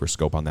a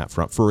microscope on that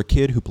front. For a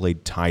kid who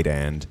played tight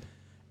end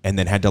and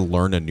then had to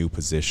learn a new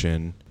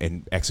position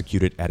and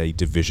execute it at a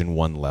Division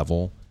I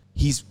level,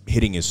 he's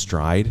hitting his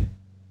stride.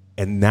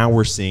 And now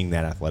we're seeing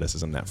that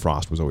athleticism that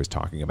Frost was always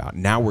talking about.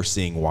 Now we're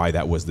seeing why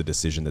that was the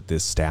decision that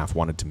this staff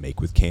wanted to make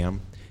with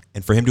Cam.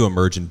 And for him to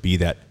emerge and be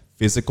that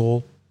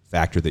physical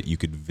factor that you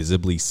could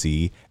visibly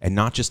see, and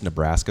not just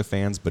Nebraska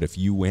fans, but if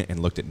you went and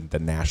looked at the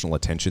national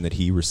attention that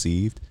he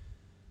received,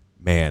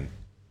 man,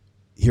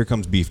 here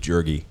comes Beef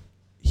Jergy.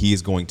 He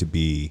is going to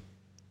be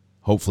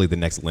hopefully the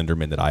next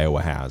Linderman that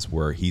Iowa has,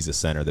 where he's a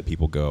center that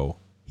people go,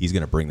 he's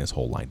going to bring this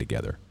whole line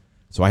together.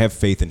 So I have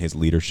faith in his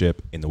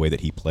leadership, in the way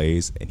that he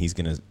plays, and he's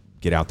going to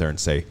get out there and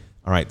say,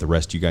 all right, the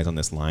rest of you guys on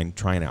this line,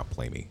 try and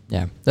outplay me.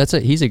 Yeah,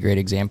 he's a great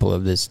example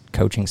of this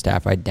coaching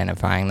staff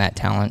identifying that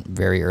talent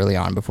very early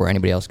on before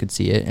anybody else could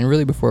see it, and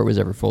really before it was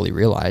ever fully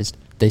realized.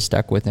 They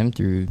stuck with him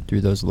through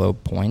those low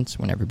points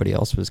when everybody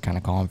else was kind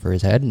of calling for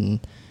his head, and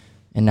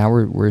now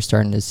we're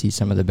starting to see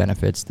some of the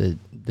benefits that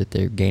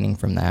they're gaining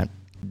from that.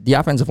 The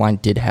offensive line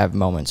did have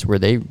moments where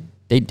they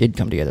did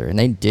come together, and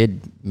they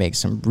did make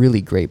some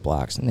really great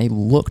blocks, and they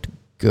looked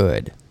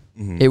good.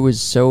 Mm-hmm. It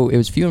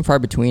was few and far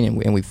between,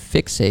 and we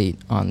fixate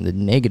on the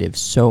negative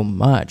so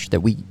much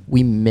that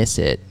we miss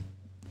it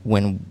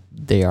when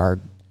they are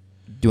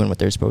doing what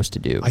they're supposed to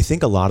do. I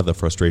think a lot of the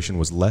frustration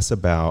was less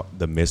about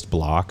the missed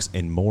blocks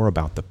and more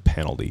about the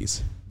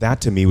penalties.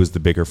 That to me was the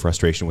bigger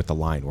frustration with the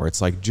line, where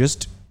it's like,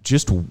 just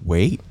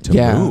wait to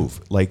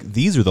move. Like,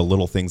 these are the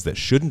little things that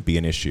shouldn't be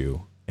an issue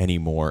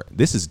anymore.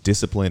 This is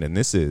discipline, and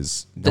this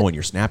is knowing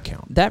your snap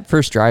count. That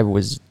first drive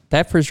was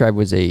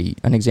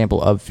an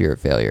example of fear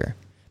of failure,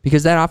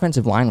 because that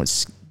offensive line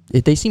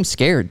they seemed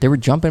scared. They were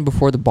jumping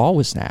before the ball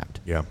was snapped.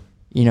 Yeah.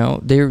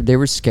 They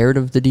were scared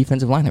of the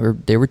defensive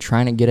line. They were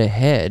trying to get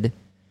ahead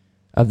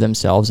of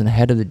themselves and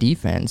ahead of the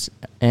defense.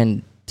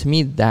 And to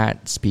me,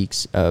 that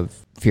speaks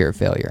of fear of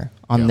failure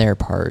on their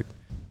part.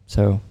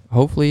 So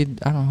hopefully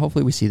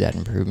we see that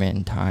improvement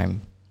in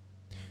time.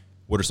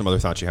 What are some other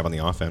thoughts you have on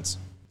the offense?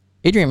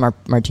 Adrian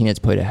Martinez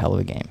played a hell of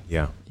a game.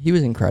 Yeah. He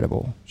was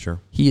incredible.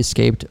 Sure. He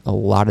escaped a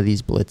lot of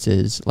these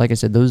blitzes. Like I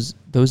said, those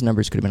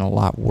numbers could have been a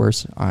lot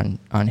worse on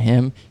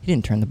him. He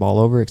didn't turn the ball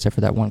over except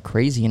for that one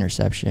crazy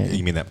interception.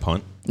 You mean that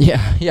punt?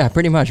 Yeah,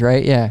 pretty much,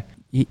 right? Yeah.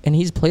 And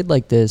he's played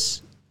like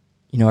this,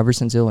 ever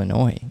since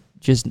Illinois.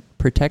 Just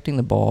protecting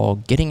the ball,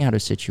 getting out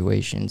of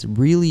situations,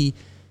 really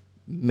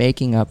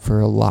making up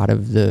for a lot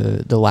of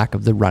the lack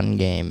of the run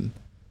game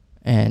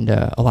and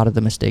a lot of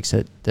the mistakes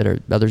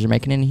that others are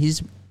making. And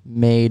he's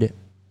made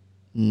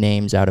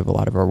names out of a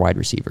lot of our wide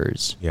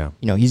receivers. Yeah.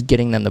 He's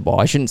getting them the ball.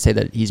 I shouldn't say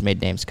that he's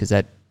made names, because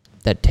that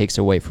takes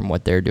away from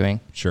what they're doing.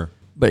 Sure.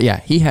 But yeah,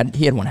 he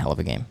had one hell of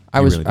a game.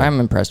 I'm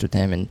impressed with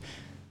him, and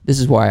this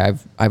is why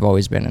I've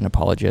always been an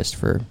apologist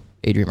for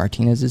Adrian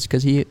Martinez, is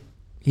because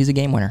he's a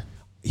game winner.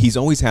 He's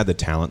always had the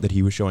talent that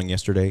he was showing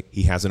yesterday.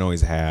 He hasn't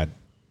always had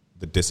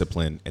the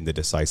discipline and the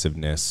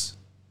decisiveness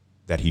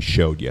that he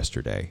showed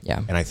yesterday.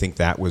 Yeah. And I think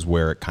that was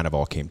where it kind of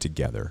all came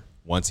together.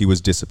 Once he was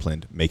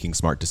disciplined, making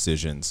smart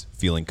decisions,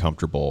 feeling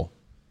comfortable,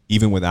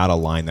 even without a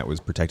line that was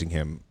protecting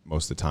him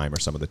most of the time or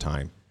some of the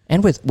time.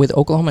 And with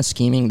Oklahoma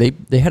scheming,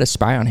 they had a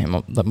spy on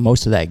him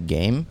most of that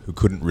game, who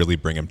couldn't really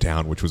bring him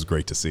down, which was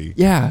great to see.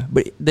 Yeah,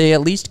 but they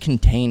at least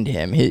contained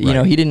him.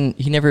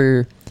 He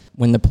never,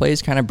 when the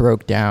plays kind of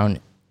broke down,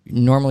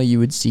 normally you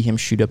would see him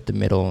shoot up the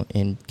middle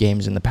in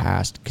games in the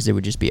past because it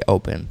would just be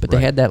open. But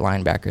they had that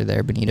linebacker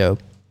there, Benito,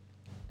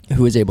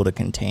 who was able to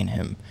contain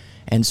him.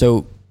 And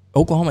so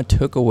Oklahoma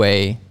took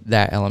away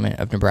that element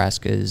of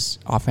Nebraska's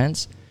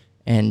offense,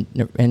 and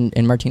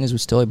Martinez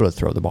was still able to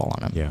throw the ball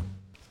on him. Yeah.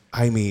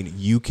 I mean,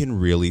 you can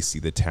really see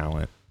the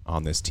talent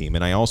on this team.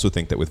 And I also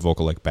think that with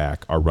Vokalek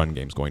back, our run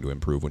game's going to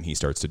improve when he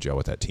starts to gel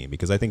with that team,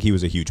 because I think he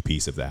was a huge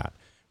piece of that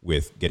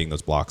with getting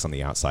those blocks on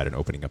the outside and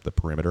opening up the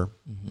perimeter.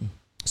 Mm-hmm.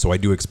 So I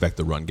do expect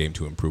the run game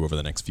to improve over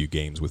the next few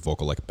games with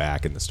Vokalek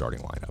back in the starting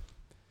lineup.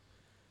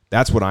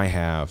 That's what I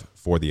have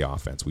for the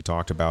offense. We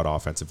talked about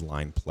offensive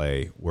line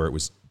play, where it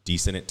was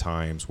decent at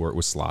times, where it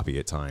was sloppy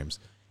at times.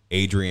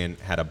 Adrian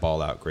had a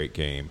ball-out great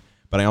game.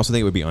 But I also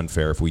think it would be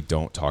unfair if we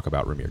don't talk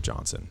about Ramir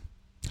Johnson.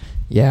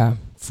 Yeah.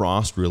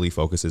 Frost really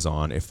focuses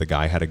on if the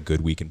guy had a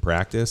good week in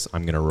practice,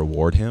 I'm going to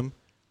reward him.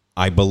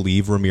 I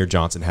believe Ramir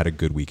Johnson had a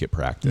good week at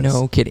practice.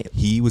 No kidding.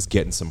 He was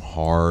getting some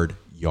hard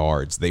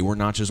yards. They were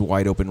not just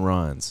wide open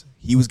runs.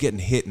 He was getting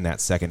hit in that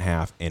second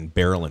half and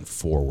barreling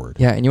forward.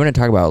 Yeah, and you want to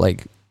talk about,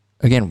 like,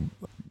 again,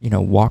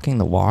 walking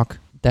the walk.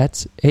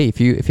 That's, hey, if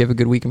you have a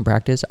good week in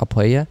practice, I'll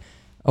play you.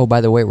 Oh,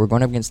 by the way, we're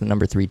going up against the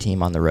number 3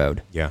 team on the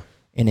road. Yeah.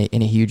 In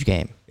a huge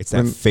game. It's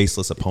that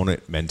faceless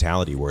opponent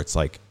mentality where it's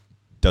like,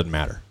 doesn't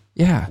matter.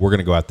 Yeah. We're going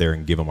to go out there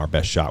and give them our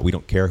best shot. We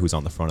don't care who's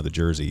on the front of the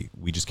jersey.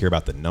 We just care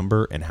about the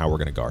number and how we're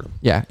going to guard them.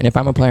 Yeah, and if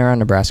I'm a player on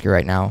Nebraska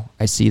right now,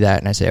 I see that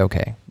and I say,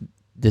 okay,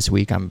 this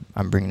week I'm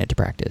bringing it to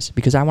practice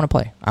because I want to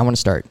play. I want to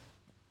start.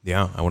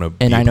 Yeah, I want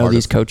to. And I know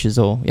these coaches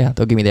they'll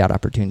give me that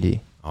opportunity.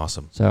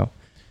 Awesome. So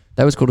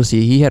that was cool to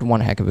see. He had one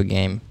heck of a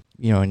game,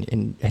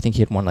 and I think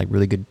he had one like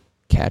really good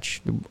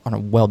catch on a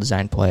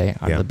well-designed play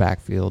out of the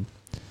backfield.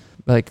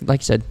 But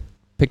like you said,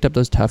 picked up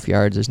those tough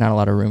yards. There's not a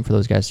lot of room for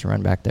those guys to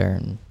run back there,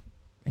 and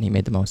he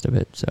made the most of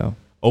it. So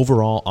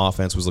overall,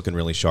 offense was looking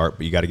really sharp,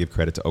 but you got to give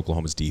credit to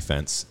Oklahoma's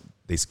defense.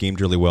 They schemed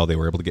really well. They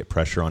were able to get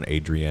pressure on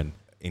Adrian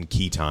in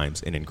key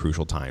times and in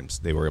crucial times.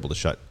 They were able to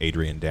shut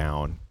Adrian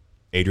down.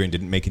 Adrian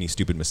didn't make any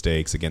stupid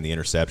mistakes. Again, the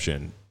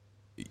interception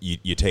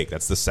you take.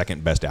 That's the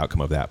second best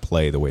outcome of that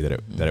play, the way that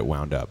it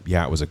wound up.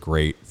 Yeah, it was a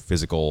great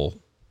physical,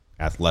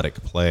 athletic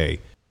play.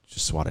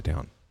 Just swat it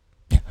down.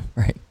 Yeah,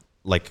 right.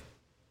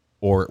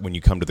 Or when you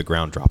come to the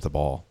ground, drop the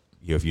ball.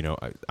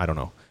 I don't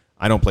know.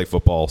 I don't play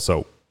football,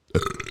 so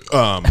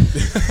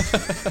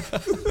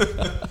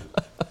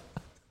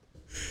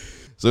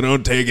so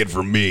don't take it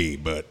from me.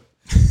 But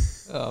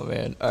oh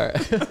man, all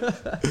right.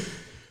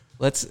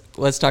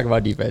 Let's talk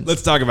about defense.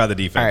 Let's talk about the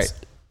defense. All right,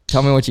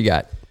 tell me what you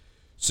got.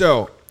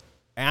 So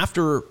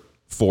after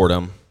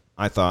Fordham,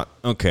 I thought,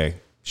 okay,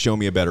 show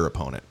me a better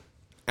opponent.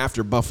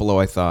 After Buffalo,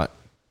 I thought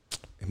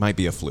it might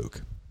be a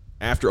fluke.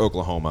 After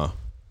Oklahoma,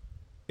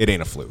 it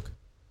ain't a fluke.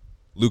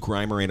 Luke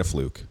Reimer ain't a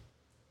fluke.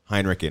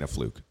 Heinrich ain't a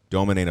fluke.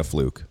 Doman ain't a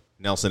fluke.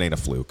 Nelson ain't a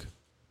fluke.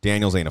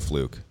 Daniels ain't a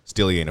fluke.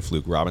 Stilley ain't a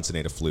fluke. Robinson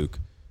ain't a fluke.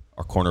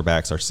 Our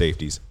cornerbacks, our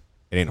safeties,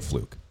 it ain't a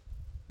fluke.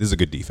 This is a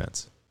good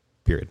defense,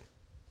 period.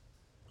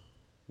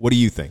 What do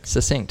you think?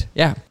 Succinct.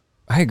 Yeah,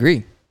 I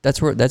agree.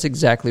 That's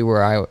exactly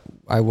where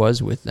I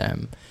was with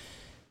them.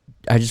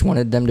 I just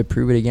wanted them to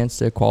prove it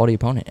against a quality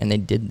opponent, and they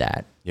did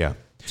that. Yeah.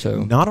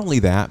 So not only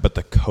that, but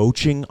the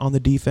coaching on the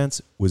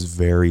defense was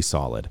very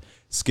solid.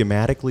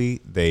 Schematically,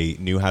 they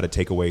knew how to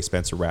take away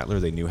Spencer Rattler.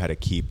 They knew how to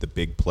keep the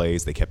big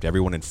plays. They kept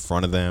everyone in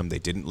front of them. They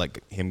didn't let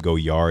him go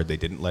yard. They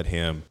didn't let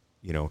him,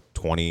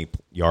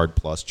 20-yard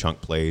plus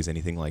chunk plays,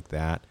 anything like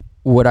that.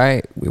 What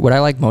I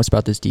like most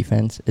about this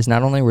defense is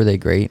not only were they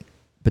great,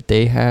 but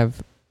they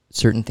have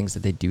certain things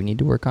that they do need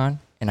to work on,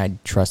 and I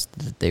trust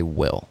that they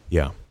will.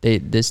 Yeah.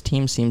 This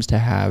team seems to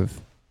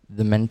have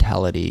the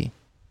mentality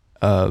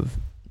of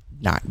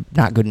not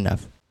good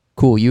enough.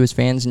 Cool, you as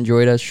fans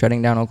enjoyed us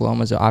shutting down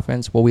Oklahoma's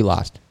offense. Well, we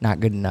lost. Not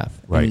good enough.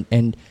 Right.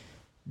 And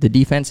the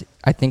defense,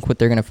 I think what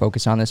they're going to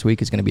focus on this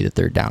week is going to be the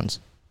third downs.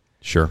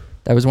 Sure.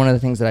 That was one of the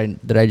things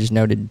that I just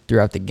noted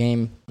throughout the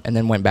game and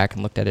then went back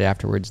and looked at it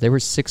afterwards. They were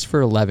 6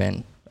 for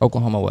 11,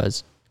 Oklahoma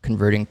was,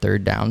 converting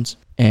third downs,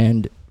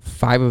 and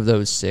 5 of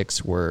those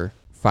 6 were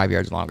 5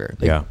 yards longer.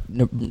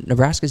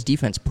 Nebraska's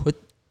defense put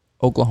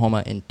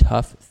Oklahoma in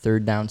tough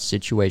third down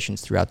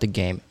situations throughout the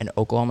game, and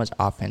Oklahoma's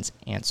offense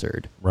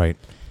answered. Right.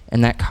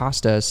 And that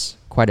cost us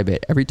quite a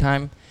bit. Every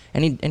time,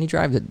 any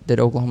drive that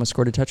Oklahoma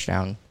scored a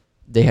touchdown,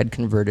 they had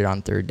converted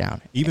on third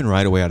down. Even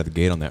right away out of the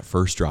gate on that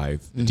first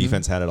drive, the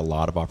defense had a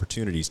lot of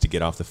opportunities to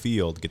get off the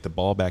field, get the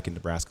ball back in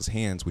Nebraska's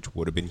hands, which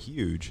would have been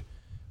huge,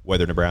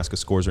 whether Nebraska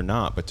scores or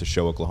not, but to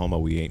show Oklahoma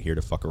we ain't here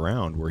to fuck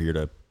around. We're here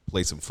to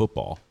play some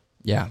football.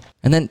 Yeah.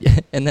 And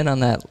then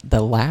on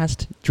the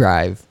last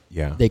drive,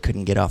 they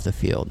couldn't get off the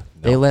field.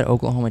 No. They let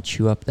Oklahoma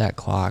chew up that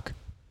clock.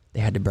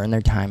 They had to burn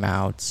their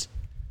timeouts.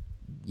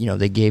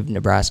 They gave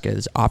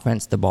Nebraska's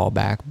offense the ball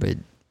back, but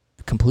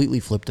completely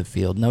flipped the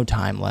field. No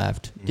time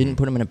left. Didn't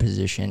put them in a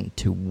position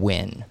to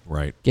win.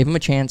 Right. Gave them a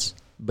chance,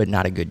 but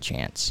not a good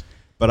chance.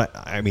 But,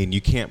 I mean,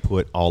 you can't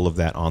put all of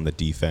that on the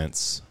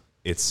defense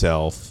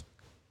itself.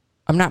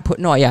 I'm not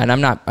putting, no, yeah, and I'm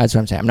not, that's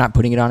what I'm saying. I'm not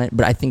putting it on it,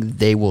 but I think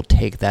they will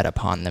take that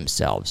upon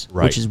themselves,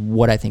 which is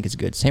what I think is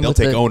good. They'll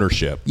take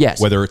ownership. Yes.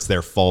 Whether it's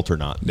their fault or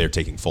not, they're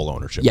taking full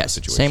ownership of the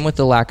situation. Same with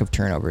the lack of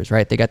turnovers,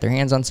 right? They got their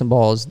hands on some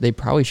balls. They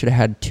probably should have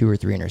had 2 or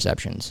 3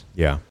 interceptions.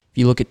 Yeah. If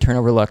you look at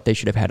turnover luck, they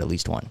should have had at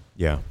least 1.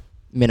 Yeah.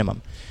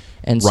 Minimum.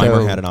 And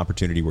Reimer had an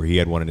opportunity where he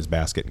had one in his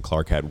basket and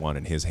Clark had one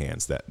in his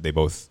hands that they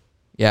both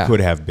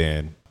could have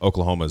been.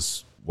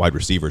 Oklahoma's wide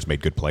receivers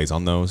made good plays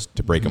on those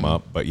to break them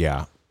up. But,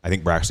 yeah, I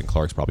think Braxton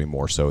Clark's probably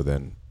more so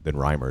than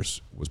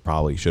Reimer's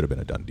should have been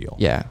a done deal.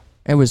 Yeah.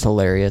 It was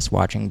hilarious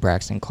watching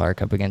Braxton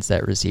Clark up against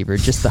that receiver.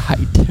 Just the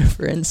height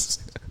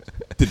difference.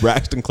 Did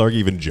Braxton Clark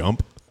even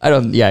jump? He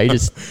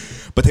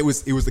just... But it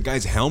was the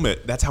guy's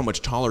helmet. That's how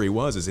much taller he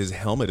was, is his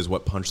helmet is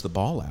what punched the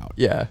ball out.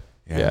 Yeah.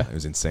 It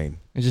was insane.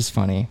 It's just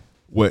funny.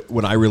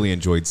 What I really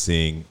enjoyed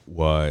seeing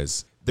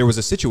was There was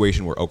a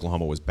situation where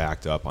Oklahoma was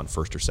backed up on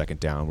first or second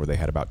down where they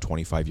had about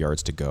 25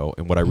 yards to go.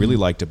 And what I really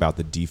liked about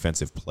the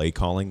defensive play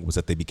calling was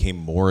that they became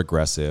more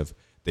aggressive.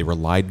 They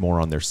relied more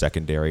on their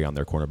secondary, on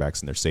their cornerbacks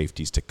and their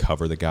safeties to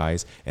cover the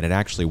guys. And it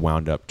actually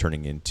wound up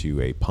turning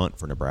into a punt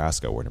for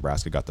Nebraska where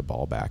Nebraska got the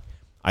ball back.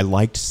 I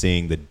liked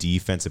seeing the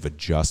defensive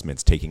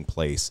adjustments taking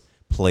place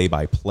play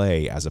by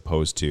play as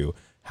opposed to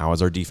how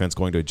is our defense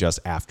going to adjust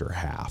after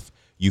half.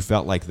 You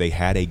felt like they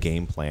had a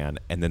game plan,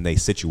 and then they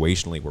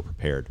situationally were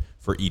prepared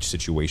for each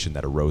situation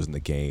that arose in the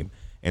game.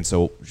 And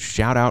so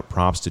shout out,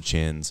 props to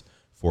Chins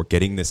for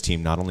getting this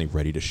team not only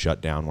ready to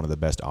shut down one of the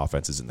best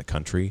offenses in the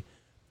country,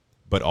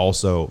 but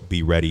also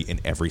be ready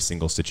in every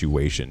single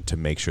situation to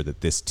make sure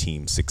that this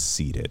team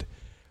succeeded.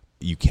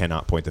 You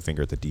cannot point the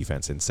finger at the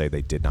defense and say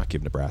they did not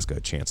give Nebraska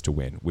a chance to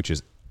win, which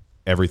is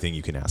everything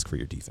you can ask for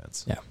your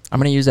defense. Yeah. I'm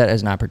going to use that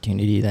as an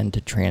opportunity then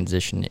to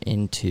transition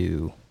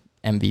into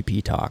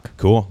MVP talk.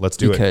 Cool. Let's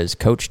do it. Because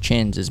Coach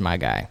Chins is my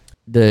guy.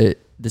 The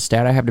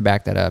stat I have to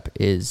back that up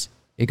is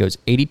it goes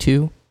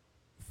 82,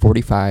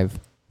 45,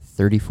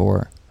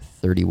 34,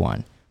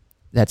 31.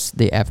 That's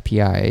the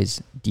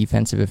FPI's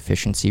defensive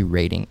efficiency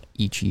rating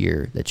each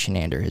year that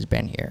Shenander has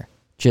been here.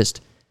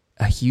 Just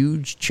a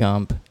huge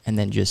jump and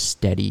then just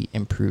steady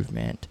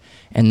improvement.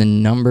 And the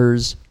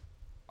numbers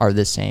are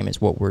the same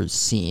as what we're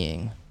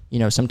seeing. You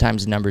know,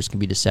 sometimes numbers can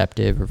be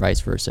deceptive or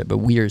vice versa, but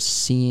we are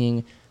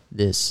seeing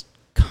this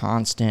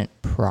constant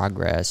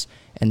progress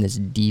and this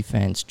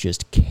defense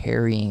just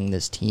carrying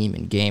this team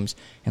in games.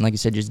 And like I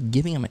said, just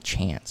giving them a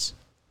chance.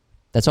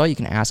 That's all you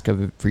can ask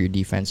of for your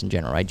defense in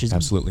general, right? Just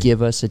Absolutely.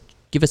 give us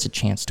a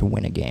chance to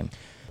win a game.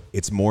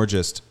 It's more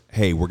just,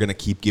 hey, we're going to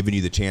keep giving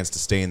you the chance to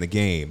stay in the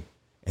game,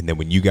 and then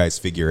when you guys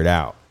figure it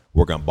out,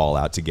 we're going to ball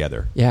out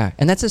together. Yeah,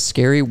 and that's a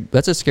scary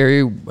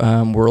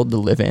world to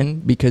live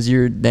in because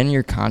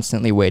you're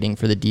constantly waiting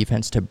for the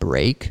defense to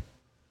break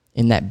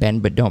in that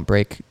bend but don't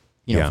break,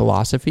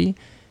 philosophy.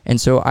 And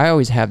so I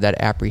always have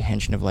that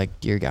apprehension of like,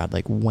 dear God,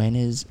 like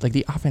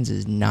the offense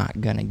is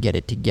not going to get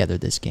it together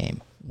this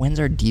game. When's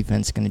our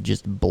defense going to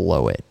just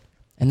blow it?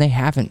 And they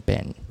haven't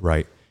been.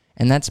 Right.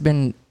 And that's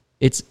been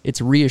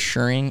it's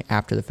reassuring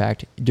after the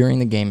fact. During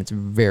the game, it's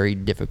very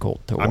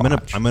difficult to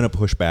watch. I'm gonna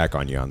push back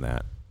on you on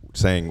that,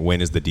 saying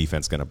when is the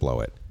defense going to blow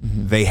it?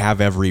 Mm-hmm. They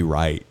have every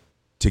right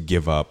to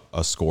give up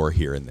a score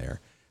here and there.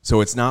 So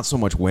it's not so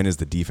much when is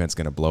the defense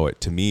going to blow it.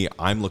 To me,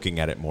 I'm looking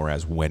at it more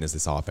as when is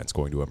this offense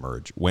going to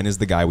emerge? When is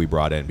the guy we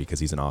brought in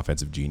because he's an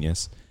offensive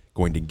genius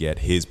going to get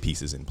his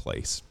pieces in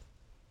place?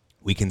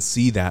 We can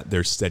see that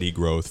there's steady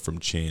growth from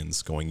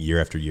Chins going year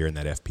after year in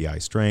that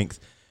FPI strength.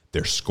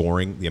 They're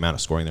scoring, the amount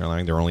of scoring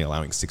they're only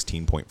allowing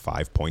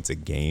 16.5 points a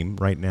game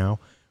right now,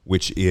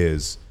 which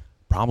is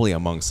probably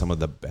among some of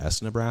the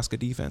best Nebraska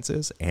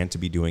defenses, and to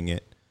be doing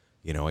it,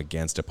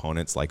 against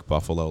opponents like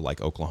Buffalo,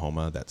 like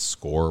Oklahoma, that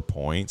score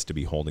points, to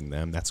be holding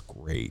them, that's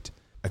great.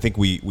 I think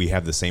we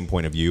have the same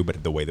point of view,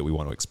 but the way that we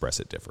want to express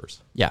it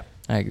differs. Yeah,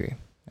 I agree.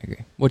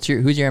 Who's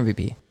your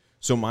MVP?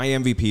 So my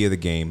MVP of the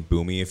game,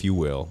 Boomy, if you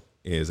will,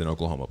 is an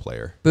Oklahoma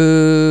player.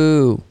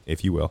 Boo!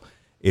 If you will.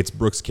 It's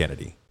Brooks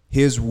Kennedy.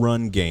 His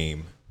run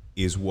game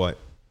is what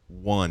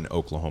won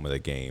Oklahoma the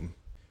game.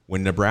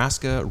 When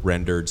Nebraska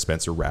rendered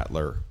Spencer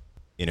Rattler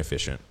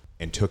inefficient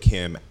and took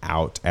him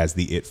out as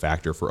the it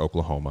factor for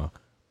Oklahoma,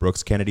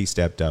 Brooks Kennedy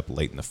stepped up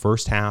late in the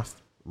first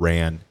half,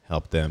 ran,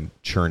 helped them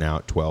churn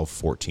out 12,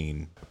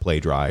 14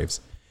 play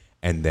drives.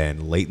 And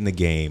then late in the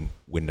game,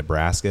 when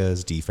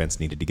Nebraska's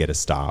defense needed to get a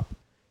stop,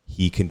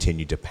 he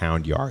continued to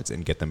pound yards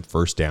and get them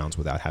first downs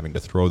without having to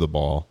throw the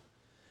ball.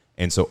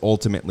 And so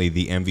ultimately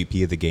the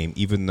MVP of the game,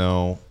 even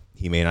though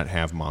he may not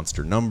have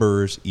monster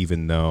numbers,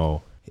 even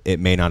though it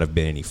may not have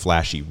been any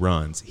flashy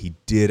runs, he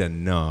did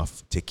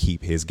enough to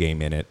keep his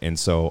game in it. And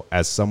so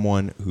as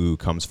someone who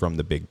comes from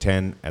the Big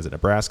Ten, as a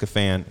Nebraska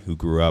fan, who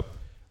grew up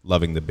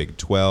loving the Big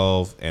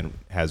 12 and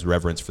has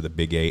reverence for the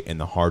Big 8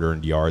 and the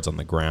hard-earned yards on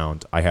the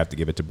ground, I have to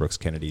give it to Brooks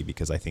Kennedy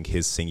because I think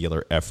his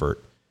singular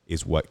effort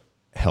is what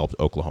helped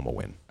Oklahoma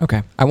win.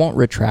 Okay. I won't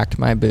retract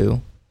my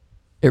boo.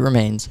 It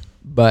remains.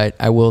 But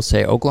I will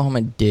say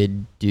Oklahoma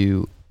did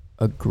do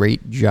a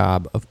great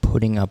job of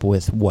putting up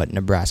with what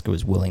Nebraska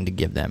was willing to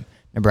give them.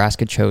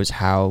 Nebraska chose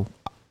how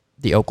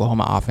the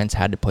Oklahoma offense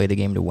had to play the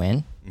game to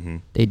win. Mm-hmm.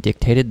 They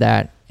dictated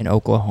that, and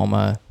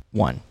Oklahoma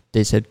won.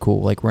 They said,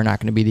 cool, like we're not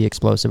going to be the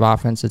explosive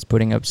offense that's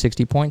putting up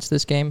 60 points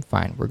this game.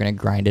 Fine, we're going to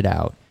grind it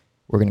out.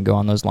 We're going to go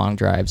on those long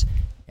drives.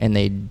 And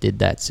they did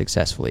that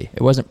successfully.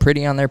 It wasn't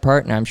pretty on their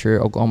part, and I'm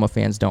sure Oklahoma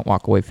fans don't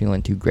walk away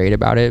feeling too great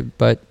about it,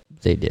 but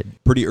they did.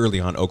 Pretty early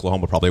on,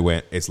 Oklahoma probably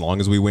went, as long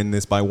as we win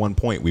this by 1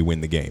 point, we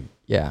win the game.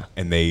 Yeah.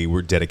 And they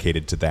were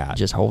dedicated to that.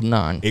 Just holding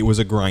on. It was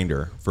a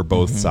grinder for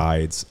both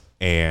sides.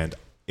 And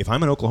if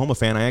I'm an Oklahoma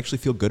fan, I actually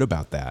feel good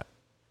about that.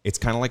 It's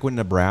kind of like when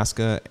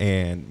Nebraska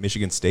and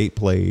Michigan State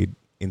played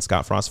in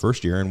Scott Frost's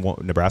first year, and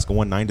Nebraska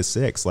won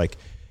 9-6. Like,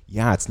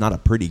 yeah, it's not a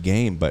pretty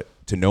game, but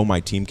to know my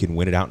team can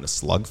win it out in a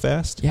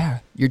slugfest. Yeah,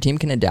 your team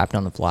can adapt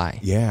on the fly.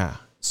 Yeah.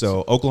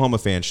 So Oklahoma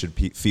fans should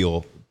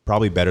feel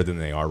probably better than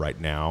they are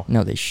right now.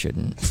 No, they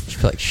shouldn't. They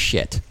should feel like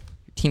shit.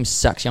 Your Team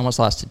sucks. You almost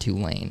lost to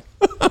Tulane.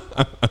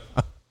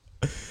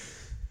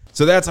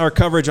 So that's our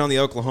coverage on the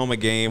Oklahoma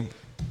game.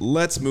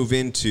 Let's move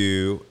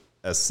into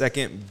a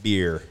second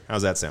beer.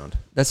 How's that sound?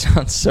 That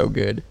sounds so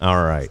good.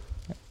 All right.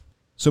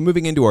 So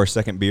moving into our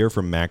second beer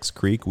from Max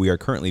Creek, we are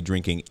currently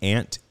drinking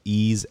Ant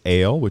Ease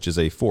Ale, which is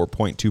a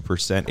 4.2%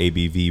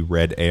 ABV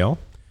red ale.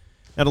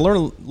 Now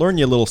to learn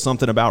you a little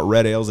something about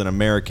red ales and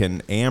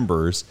American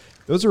ambers,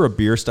 those are a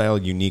beer style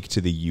unique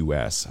to the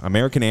U.S.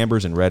 American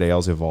ambers and red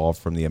ales evolved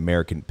from the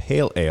American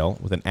pale ale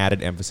with an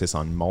added emphasis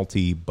on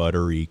malty,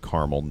 buttery,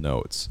 caramel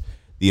notes.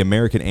 The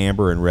American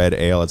amber and red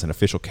ale as an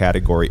official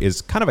category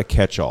is kind of a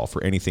catch-all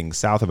for anything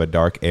south of a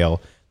dark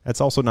ale that's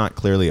also not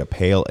clearly a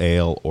pale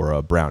ale or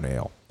a brown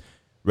ale.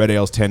 Red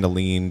ales tend to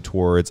lean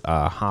towards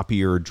a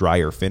hoppier,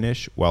 drier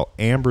finish, while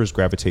ambers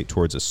gravitate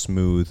towards a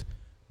smooth,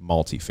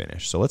 malty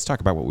finish. So let's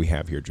talk about what we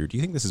have here, Drew. Do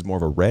you think this is more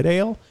of a red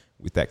ale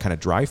with that kind of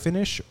dry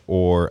finish,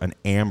 or an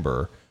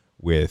amber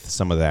with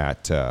some of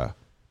that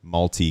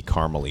malty,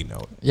 caramely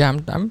note? Yeah,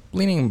 I'm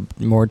leaning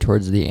more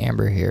towards the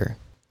amber here.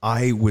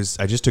 I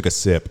just took a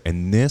sip,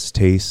 and this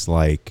tastes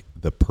like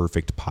the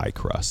perfect pie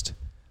crust.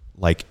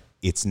 Like,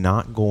 it's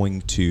not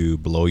going to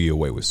blow you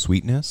away with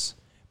sweetness,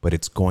 but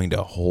it's going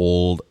to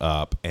hold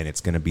up, and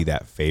it's going to be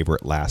that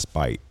favorite last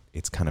bite.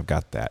 It's kind of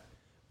got that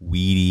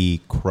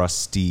weedy,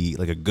 crusty,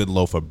 like a good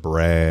loaf of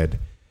bread,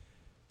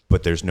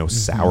 but there's no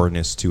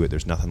sourness to it.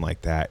 There's nothing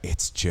like that.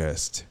 It's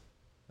just,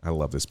 I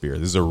love this beer.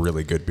 This is a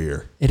really good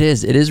beer. It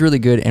is really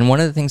good. And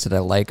one of the things that I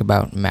like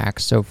about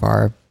Max so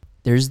far,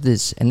 there's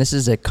this, and this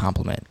is a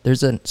compliment,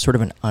 there's a sort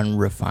of an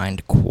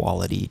unrefined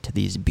quality to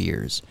these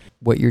beers.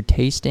 What you're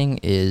tasting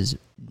is,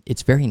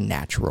 it's very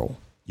natural.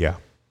 Yeah.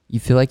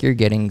 You feel like you're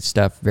getting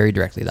stuff very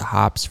directly. The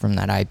hops from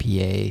that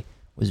IPA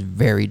was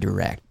very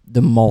direct.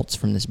 The malts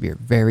from this beer,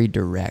 very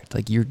direct.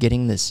 Like, you're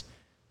getting this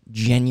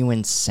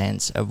genuine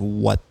sense of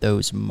what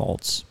those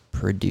malts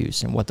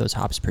produce and what those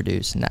hops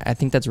produce. And I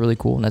think that's really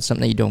cool, and that's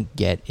something that you don't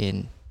get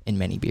in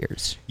many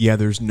beers. Yeah,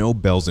 there's no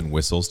bells and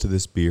whistles to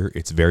this beer.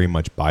 It's very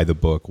much by the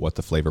book what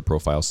the flavor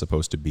profile is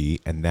supposed to be,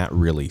 and that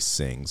really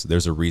sings.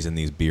 There's a reason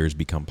these beers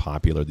become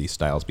popular, these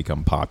styles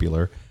become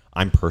popular.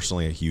 I'm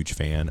personally a huge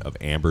fan of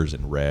ambers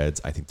and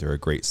reds. I think they're a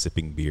great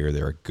sipping beer.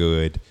 They're a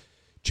good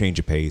change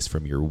of pace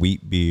from your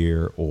wheat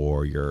beer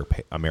or your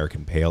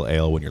American pale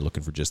ale when you're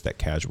looking for just that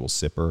casual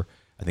sipper.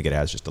 I think it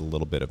has just a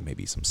little bit of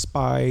maybe some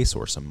spice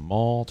or some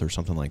malt or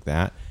something like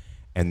that.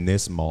 And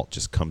this malt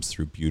just comes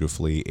through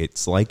beautifully.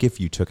 It's like if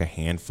you took a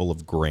handful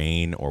of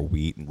grain or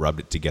wheat and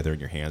rubbed it together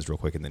in your hands real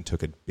quick and then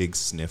took a big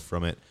sniff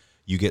from it.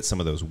 You get some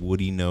of those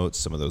woody notes,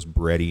 some of those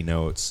bready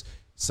notes,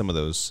 some of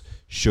those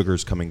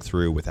sugars coming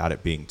through without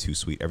it being too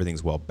sweet.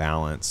 Everything's well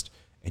balanced,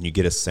 and you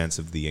get a sense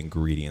of the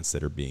ingredients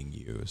that are being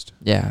used.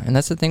 Yeah, and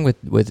that's the thing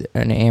with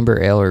an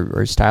amber ale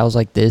or styles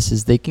like this,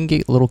 is they can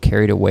get a little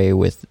carried away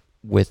with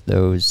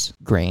those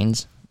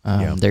grains.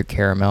 Their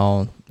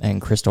caramel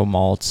and crystal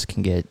malts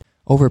can get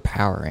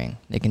overpowering.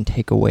 They can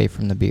take away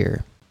from the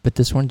beer. But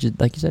this one, just,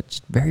 like you said,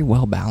 just very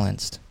well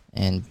balanced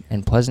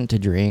and pleasant to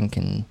drink,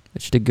 and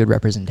it's just a good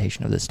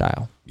representation of the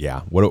style.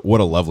 Yeah, what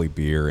a lovely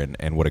beer,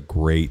 and what a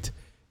great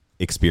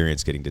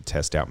experience getting to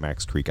test out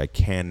Max Creek. I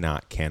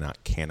cannot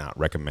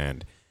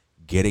recommend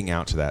getting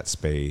out to that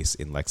space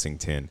in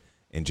Lexington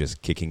and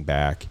just kicking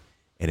back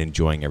and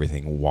enjoying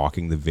everything,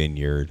 walking the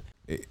vineyard.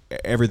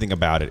 Everything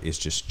about it is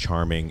just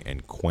charming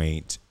and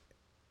quaint,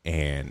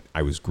 and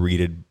I was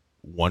greeted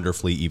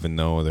wonderfully, even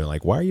though they're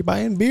like, why are you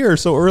buying beer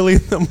so early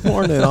in the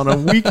morning on a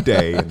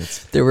weekday? And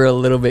they were a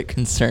little bit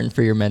concerned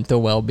for your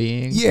mental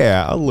well-being.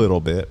 Yeah, a little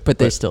bit. But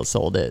they still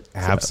sold it.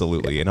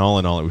 Absolutely. So, yeah. And all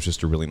in all, it was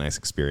just a really nice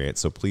experience.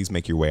 So please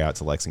make your way out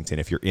to Lexington.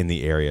 If you're in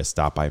the area,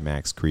 stop by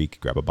Max Creek,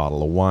 grab a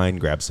bottle of wine,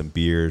 grab some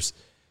beers,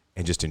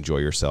 and just enjoy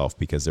yourself,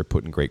 because they're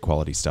putting great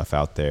quality stuff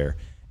out there,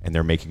 and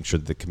they're making sure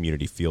that the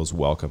community feels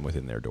welcome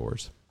within their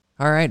doors.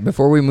 All right,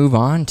 before we move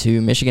on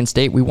to Michigan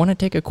State, we want to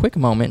take a quick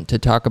moment to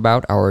talk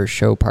about our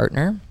show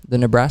partner, the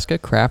Nebraska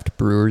Craft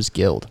Brewers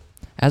Guild.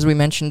 As we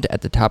mentioned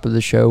at the top of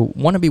the show,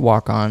 Wannabe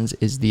Walk-Ons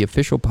is the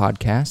official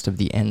podcast of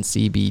the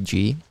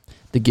NCBG.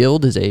 The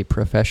Guild is a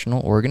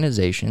professional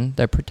organization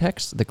that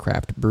protects the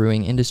craft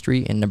brewing industry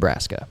in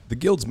Nebraska. The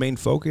Guild's main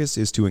focus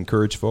is to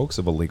encourage folks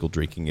of a legal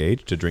drinking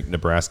age to drink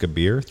Nebraska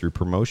beer through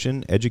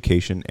promotion,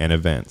 education, and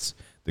events.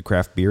 The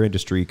craft beer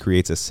industry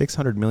creates a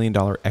 $600 million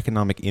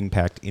economic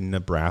impact in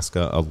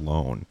Nebraska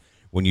alone.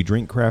 When you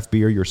drink craft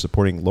beer, you're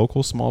supporting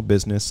local small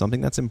business,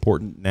 something that's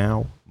important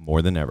now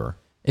more than ever.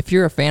 If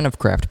you're a fan of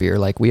craft beer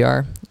like we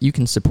are, you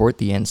can support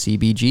the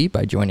NCBG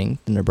by joining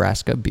the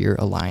Nebraska Beer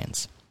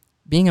Alliance.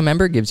 Being a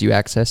member gives you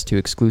access to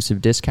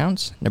exclusive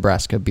discounts,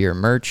 Nebraska beer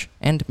merch,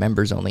 and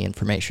members-only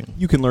information.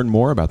 You can learn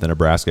more about the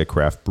Nebraska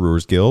Craft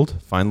Brewers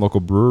Guild, find local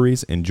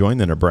breweries, and join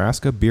the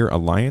Nebraska Beer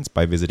Alliance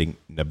by visiting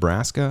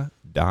nebraska.beer.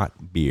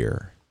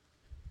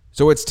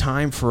 So it's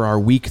time for our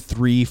Week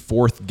 3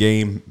 fourth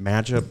game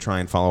matchup.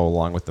 Try and follow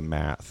along with the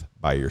math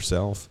by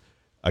yourself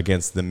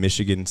against the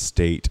Michigan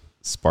State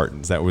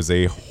Spartans. That was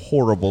a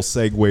horrible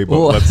segue,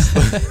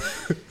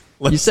 but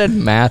You said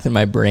math and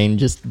my brain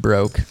just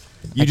broke.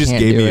 You just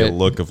gave me a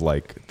look of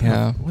like,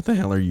 what the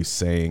hell are you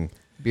saying?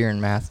 Beer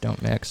and math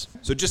don't mix.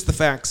 So just the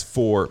facts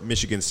for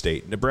Michigan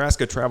State.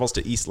 Nebraska travels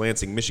to East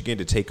Lansing, Michigan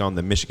to take on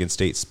the Michigan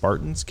State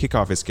Spartans.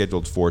 Kickoff is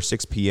scheduled for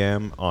 6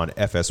 p.m. on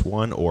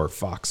FS1 or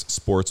Fox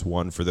Sports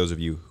 1 for those of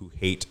you who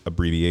hate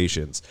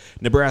abbreviations.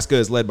 Nebraska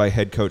is led by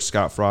head coach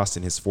Scott Frost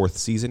in his 4th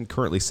season,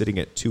 currently sitting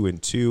at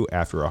 2-2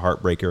 after a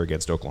heartbreaker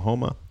against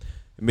Oklahoma.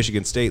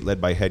 Michigan State, led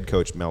by head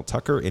coach Mel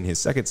Tucker in his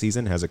 2nd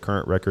season, has a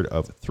current record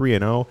of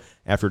 3-0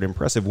 after an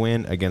impressive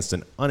win against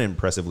an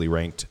unimpressively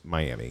ranked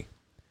Miami.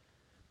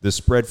 The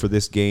spread for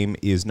this game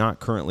is not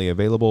currently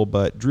available,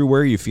 but Drew,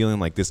 where are you feeling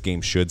like this game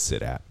should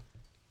sit at?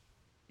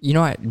 You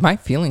know, my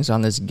feelings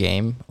on this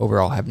game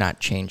overall have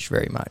not changed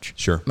very much.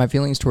 Sure. My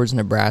feelings towards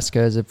Nebraska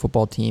as a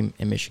football team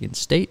and Michigan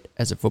State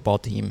as a football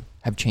team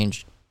have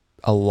changed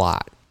a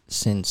lot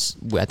since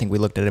I think we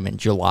looked at them in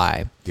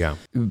July. Yeah.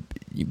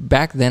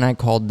 Back then, I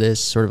called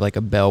this sort of like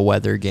a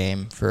bellwether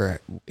game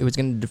it was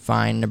going to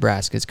define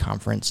Nebraska's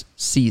conference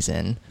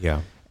season.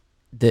 Yeah.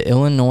 The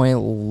Illinois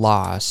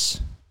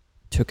loss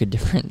took a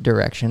different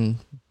direction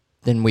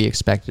than we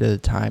expected at the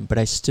time, but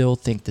I still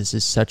think this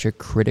is such a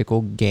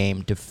critical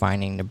game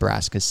defining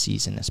Nebraska's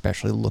season,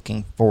 especially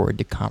looking forward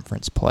to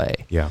conference play.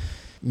 Yeah.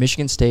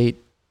 Michigan State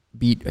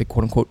beat a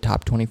quote-unquote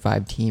top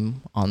 25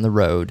 team on the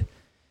road,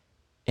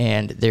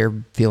 and they're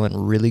feeling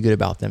really good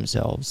about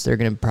themselves. They're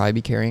going to probably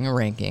be carrying a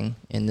ranking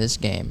in this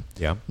game.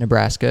 Yeah.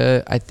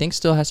 Nebraska, I think,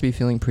 still has to be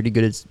feeling pretty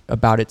good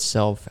about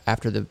itself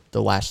after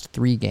the last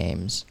 3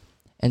 games,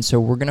 and so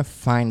we're going to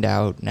find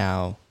out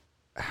now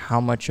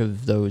how much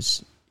of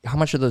those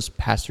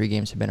past 3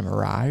 games have been a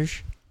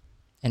mirage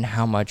and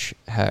how much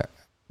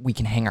we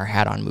can hang our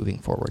hat on moving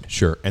forward.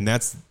 Sure. And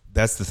that's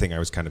the thing I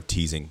was kind of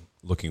teasing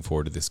looking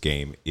forward to this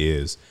game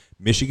is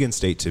Michigan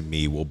State to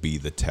me will be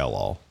the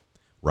tell-all,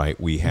 right?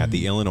 We had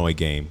the Illinois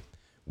game,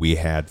 we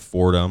had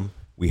Fordham,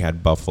 we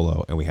had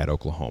Buffalo, and we had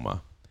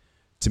Oklahoma.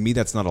 To me,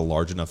 that's not a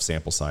large enough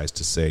sample size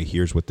to say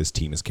here's what this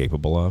team is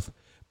capable of.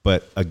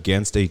 But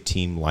against a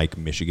team like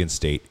Michigan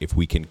State, if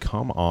we can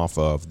come off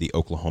of the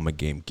Oklahoma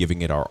game,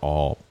 giving it our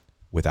all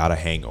without a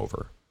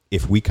hangover,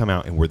 if we come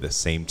out and we're the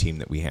same team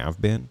that we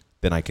have been,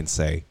 then I can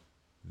say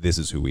this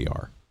is who we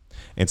are.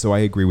 And so I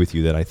agree with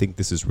you that I think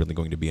this is really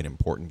going to be an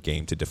important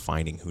game to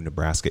defining who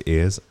Nebraska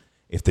is.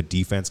 If the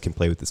defense can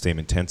play with the same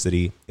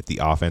intensity, if the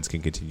offense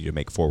can continue to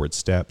make forward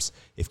steps,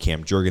 if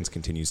Cam Jurgens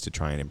continues to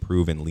try and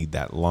improve and lead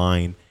that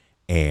line,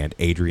 and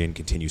Adrian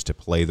continues to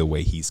play the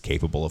way he's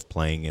capable of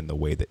playing in the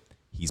way that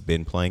he's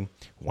been playing.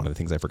 One of the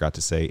things I forgot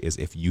to say is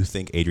if you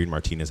think Adrian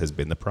Martinez has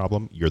been the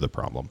problem, you're the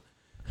problem.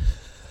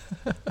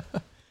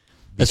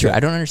 That's right.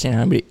 I don't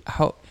understand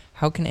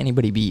how can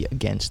anybody be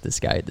against this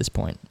guy at this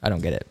point? I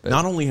don't get it. But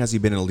not only has he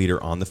been a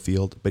leader on the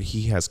field, but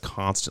he has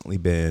constantly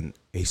been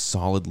a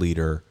solid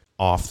leader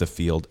off the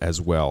field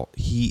as well.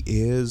 He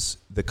is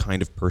the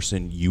kind of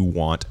person you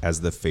want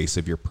as the face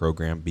of your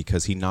program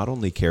because he not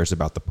only cares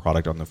about the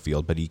product on the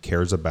field, but he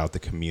cares about the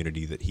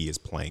community that he is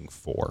playing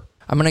for.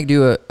 I'm going to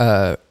do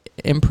a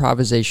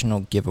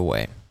improvisational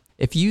giveaway.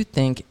 If you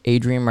think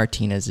Adrian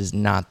Martinez is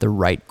not the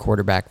right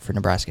quarterback for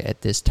Nebraska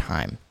at this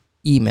time,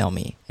 email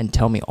me and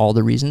tell me all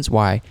the reasons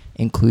why,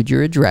 include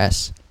your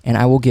address, and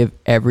I will give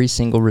every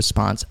single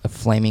response a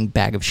flaming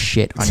bag of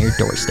shit on your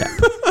doorstep.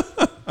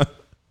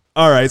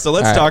 All right, so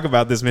let's talk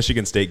about this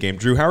Michigan State game.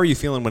 Drew, how are you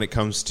feeling when it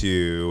comes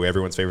to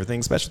everyone's favorite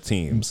thing, special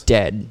teams?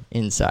 Dead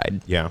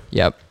inside. Yeah.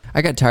 Yep.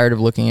 I got tired of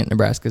looking at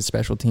Nebraska's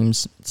special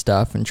teams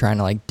stuff and trying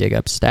to like dig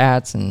up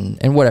stats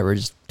and whatever,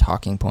 just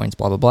talking points,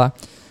 blah, blah, blah.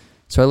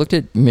 So I looked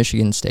at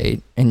Michigan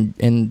State,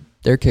 and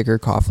their kicker,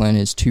 Coughlin,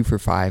 is 2 for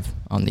 5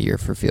 on the year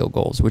for field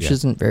goals, which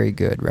isn't very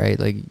good, right?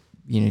 Like,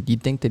 you know,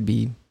 you'd think they'd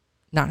be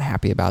not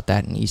happy about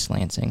that in East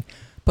Lansing.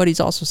 But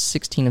he's also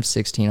 16 of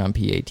 16 on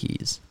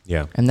PATs.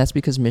 Yeah. And that's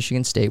because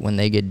Michigan State, when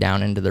they get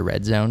down into the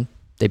red zone,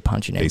 they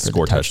punch it in for the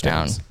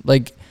touchdown. Touchdowns.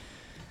 Like,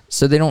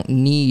 so they don't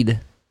need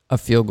a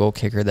field goal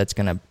kicker that's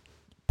going to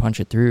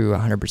punch it through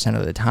 100%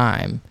 of the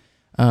time.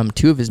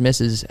 2 of his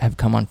misses have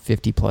come on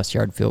 50-plus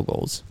yard field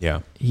goals.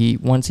 Yeah.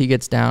 Once he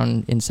gets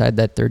down inside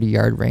that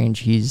 30-yard range,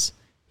 he's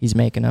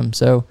making them.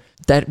 So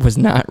that was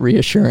not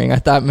reassuring. I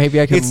thought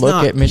maybe I could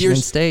look at Michigan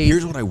State.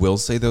 Here's what I will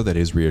say, though, that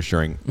is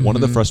reassuring. Mm-hmm. One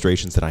of the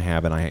frustrations that I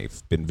have, and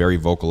I've been very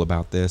vocal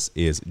about this,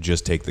 is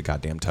just take the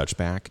goddamn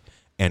touchback.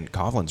 And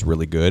Coughlin's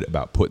really good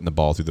about putting the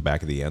ball through the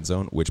back of the end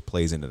zone, which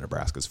plays into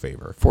Nebraska's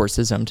favor.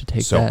 Forces him to take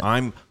that. So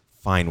I'm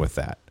fine with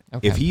that.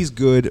 Okay. If he's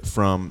good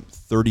from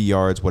 30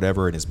 yards,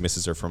 whatever, and his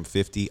misses are from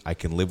 50, I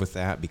can live with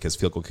that because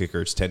field goal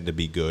kickers tend to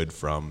be good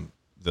from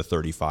the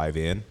 35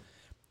 in.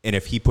 And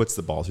if he puts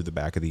the ball through the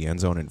back of the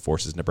end zone and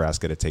forces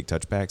Nebraska to take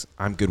touchbacks,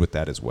 I'm good with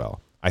that as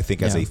well. I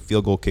think as a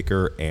field goal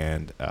kicker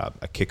and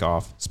a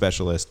kickoff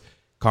specialist,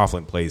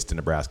 Coughlin plays to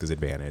Nebraska's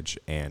advantage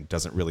and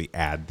doesn't really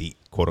add the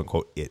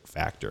quote-unquote it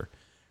factor.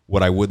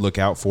 What I would look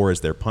out for is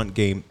their punt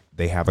game.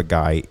 They have a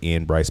guy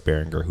in Bryce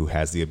Behringer who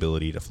has the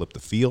ability to flip the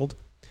field.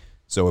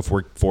 So if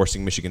we're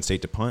forcing Michigan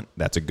State to punt,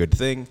 that's a good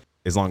thing.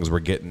 As long as we're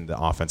getting the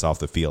offense off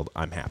the field,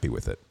 I'm happy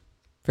with it.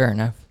 Fair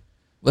enough.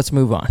 Let's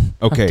move on.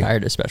 Okay. I'm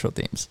tired of special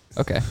teams.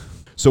 Okay.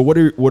 So what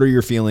are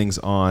your feelings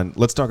on,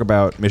 let's talk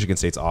about Michigan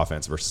State's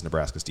offense versus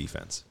Nebraska's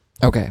defense.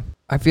 Okay.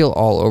 I feel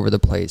all over the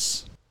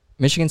place.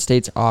 Michigan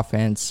State's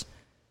offense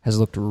has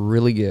looked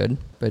really good,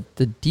 but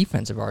the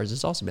defense of ours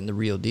has also been the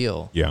real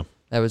deal. Yeah.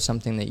 That was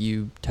something that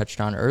you touched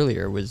on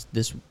earlier, was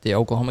the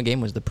Oklahoma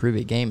game was the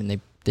prove-it game,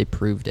 and they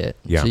proved it.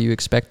 Yeah. So you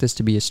expect this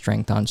to be a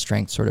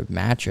strength-on-strength sort of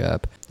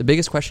matchup. The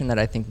biggest question that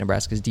I think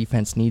Nebraska's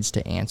defense needs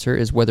to answer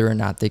is whether or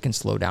not they can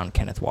slow down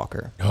Kenneth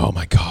Walker. Oh,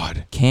 my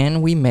God.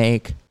 Can we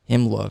make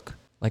him look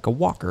like a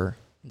walker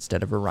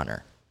instead of a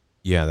runner?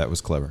 Yeah, that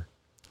was clever.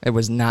 It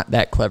was not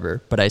that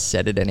clever, but I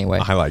said it anyway.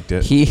 I liked it.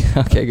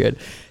 Okay, good.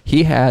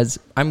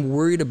 I'm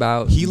worried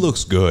about... He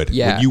looks good.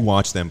 Yeah. When you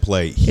watch them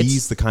play,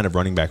 he's the kind of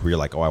running back where you're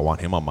like, oh, I want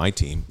him on my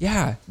team.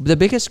 Yeah. The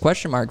biggest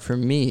question mark for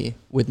me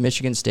with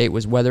Michigan State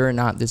was whether or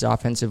not this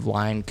offensive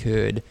line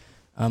could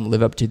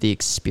live up to the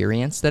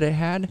experience that it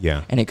had.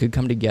 Yeah. And it could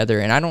come together.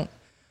 And I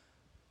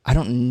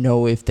don't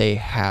know if they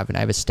have, and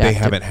I have a stat They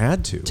haven't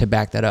had to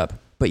back that up.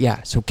 But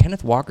yeah, so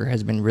Kenneth Walker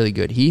has been really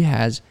good. He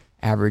has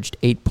averaged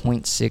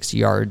 8.6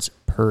 yards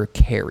per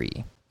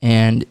carry.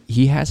 And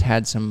he has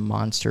had some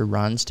monster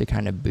runs to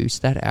kind of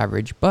boost that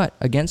average. But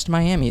against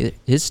Miami,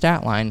 his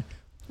stat line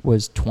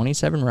was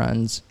 27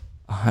 runs,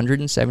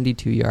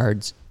 172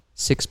 yards,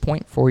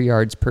 6.4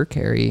 yards per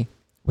carry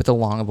with a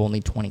long of only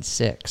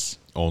 26.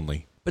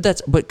 Only.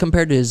 But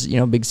compared to his,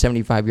 big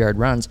 75-yard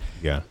runs,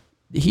 Yeah.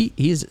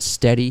 he's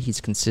steady, he's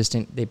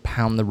consistent. They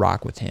pound the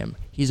rock with him.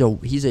 He's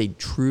a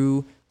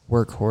true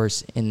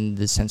workhorse in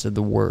the sense of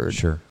the word.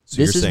 Sure. So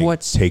this you're is saying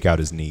what's take out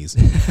his knees.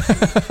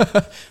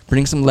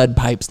 bring some lead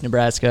pipes,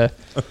 Nebraska.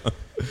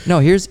 No,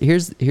 here's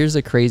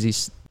a crazy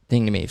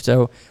thing to me.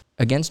 So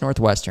against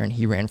Northwestern,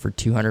 he ran for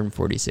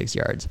 246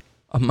 yards.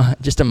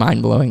 Just a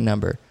mind-blowing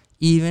number.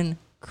 Even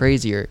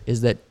crazier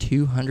is that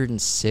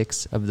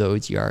 206 of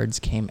those yards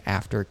came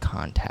after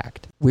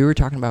contact. We were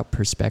talking about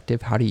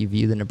perspective. How do you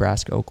view the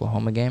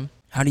Nebraska-Oklahoma game?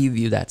 How do you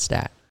view that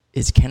stat?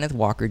 Is Kenneth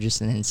Walker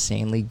just an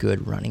insanely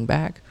good running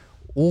back?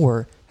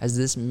 Or has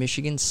this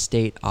Michigan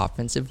State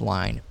offensive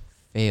line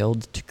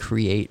failed to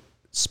create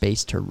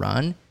space to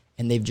run,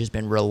 and they've just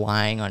been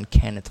relying on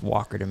Kenneth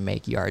Walker to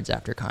make yards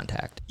after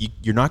contact?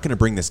 You're not going to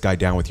bring this guy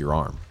down with your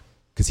arm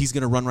because he's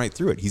going to run right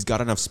through it. He's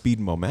got enough speed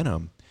and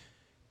momentum.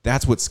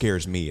 That's what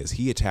scares me, is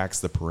he attacks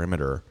the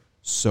perimeter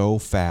so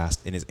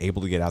fast and is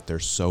able to get out there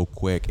so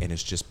quick and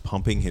is just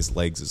pumping his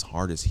legs as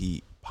hard as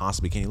he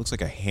possibly can. He looks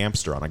like a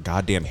hamster on a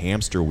goddamn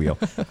hamster wheel.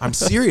 I'm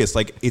serious.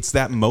 Like, it's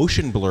that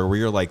motion blur where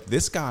you're like,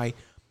 this guy,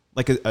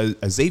 like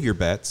a Xavier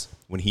Betts,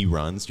 when he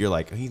runs, you're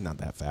like, he's not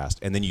that fast.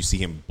 And then you see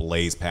him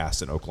blaze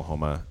past an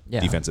Oklahoma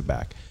defensive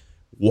back.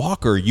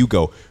 Walker, you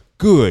go,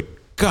 good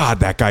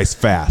God, that guy's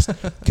fast.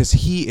 Because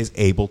he is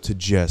able to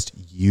just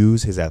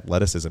use his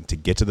athleticism to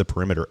get to the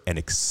perimeter and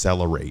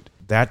accelerate.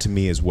 That, to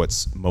me, is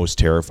what's most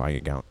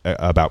terrifying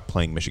about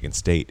playing Michigan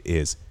State,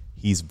 is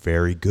he's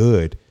very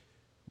good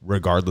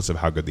regardless of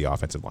how good the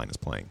offensive line is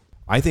playing.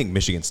 I think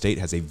Michigan State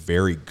has a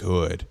very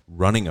good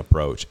running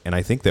approach, and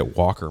I think that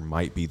Walker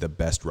might be the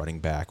best running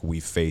back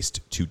we've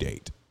faced to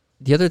date.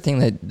 The other thing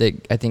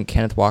that I think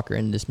Kenneth Walker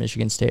and this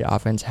Michigan State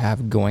offense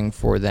have going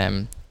for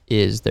them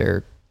is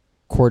their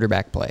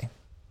quarterback play.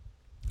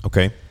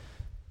 Okay.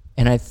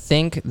 And I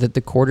think that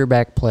the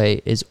quarterback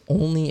play is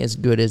only as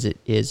good as it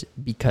is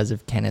because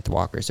of Kenneth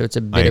Walker. So it's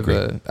a bit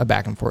of a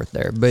back and forth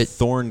there. But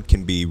Thorne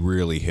can be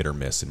really hit or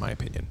miss, in my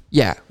opinion.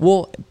 Yeah.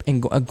 Well,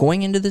 and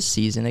going into this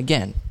season,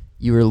 again,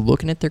 you were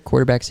looking at their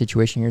quarterback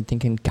situation. You're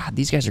thinking, God,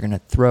 these guys are going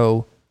to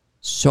throw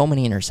so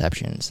many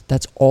interceptions.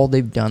 That's all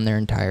they've done their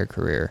entire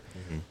career.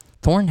 Mm-hmm.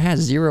 Thorne has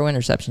 0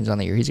 interceptions on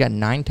the year. He's got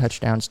 9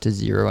 touchdowns to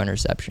 0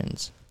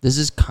 interceptions. This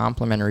is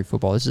complementary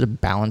football. This is a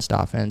balanced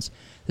offense.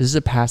 This is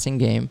a passing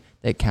game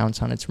that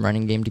counts on its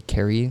running game to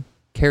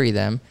carry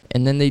them.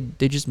 And then they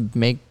just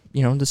make,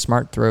 the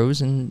smart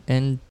throws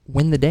and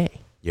win the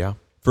day. Yeah.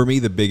 For me,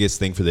 the biggest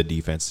thing for the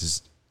defense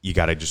is you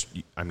got to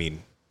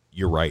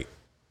you're right.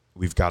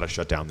 We've got to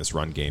shut down this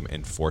run game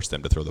and force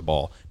them to throw the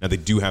ball. Now, they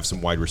do have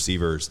some wide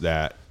receivers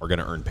that are going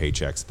to earn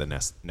paychecks at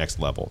the next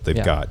level.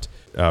 They've got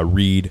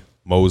Reed,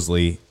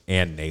 Mosley,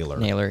 and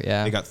Naylor.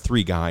 Yeah. They got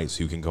 3 guys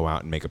who can go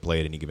out and make a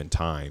play at any given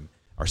time.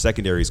 Our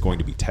secondary is going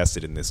to be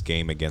tested in this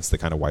game against the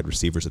kind of wide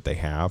receivers that they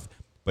have.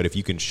 But if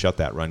you can shut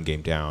that run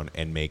game down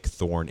and make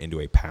Thorne into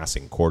a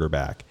passing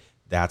quarterback,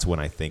 that's when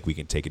I think we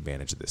can take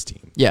advantage of this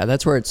team. Yeah,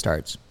 that's where it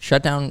starts.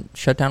 Shut down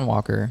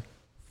Walker,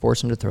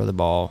 force him to throw the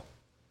ball,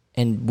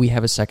 and we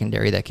have a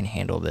secondary that can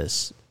handle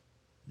this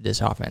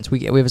offense.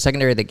 We have a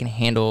secondary that can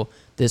handle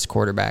this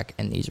quarterback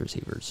and these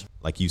receivers.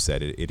 Like you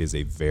said, it is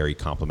a very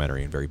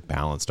complementary and very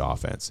balanced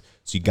offense.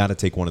 So you got to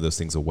take one of those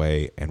things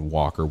away, and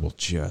Walker will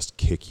just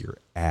kick your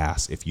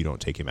ass if you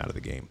don't take him out of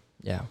the game.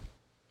 Yeah.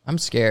 I'm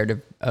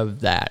scared of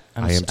that.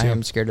 I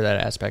am scared of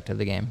that aspect of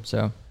the game.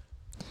 So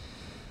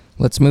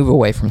let's move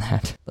away from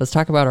that. Let's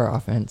talk about our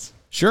offense.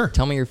 Sure.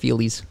 Tell me your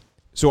feelies.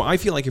 So I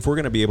feel like if we're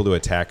going to be able to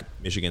attack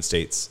Michigan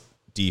State's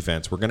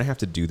defense, we're going to have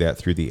to do that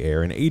through the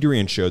air. And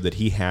Adrian showed that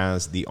he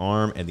has the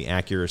arm and the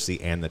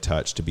accuracy and the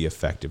touch to be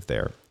effective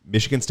there.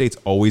 Michigan State's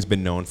always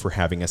been known for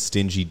having a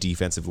stingy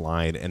defensive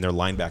line, and their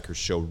linebackers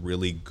show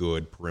really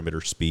good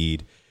perimeter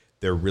speed.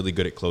 They're really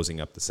good at closing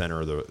up the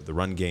center of the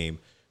run game.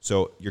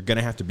 So you're going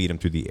to have to beat them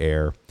through the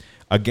air.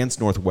 Against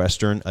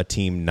Northwestern, a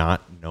team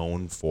not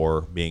known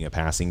for being a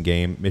passing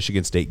game,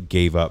 Michigan State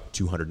gave up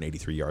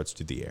 283 yards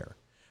through the air.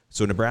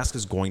 So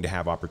Nebraska's going to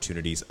have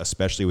opportunities,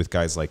 especially with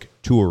guys like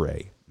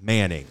Toure,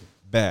 Manning,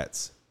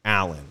 Betts,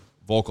 Allen,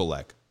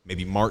 Vokolek,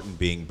 maybe Martin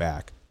being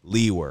back,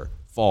 Lewer,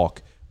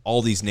 Falk,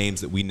 all these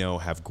names that we know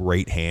have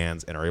great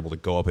hands and are able to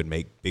go up and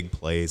make big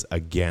plays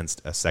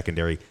against a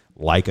secondary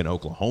like an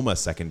Oklahoma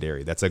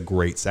secondary. That's a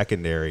great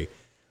secondary.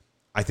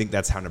 I think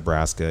that's how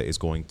Nebraska is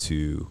going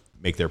to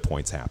make their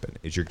points happen,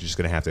 is you're just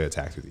going to have to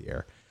attack through the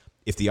air.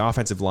 If the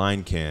offensive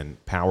line can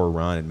power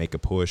run and make a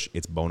push,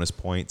 it's bonus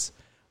points.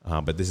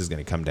 But this is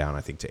going to come down,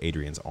 I think, to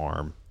Adrian's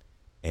arm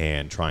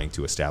and trying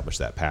to establish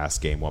that pass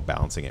game while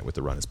balancing it with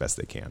the run as best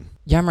they can.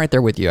 Yeah, I'm right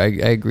there with you. I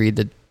agree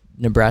that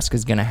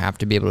Nebraska's going to have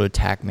to be able to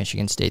attack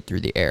Michigan State through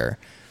the air.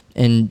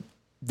 And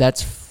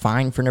that's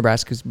fine for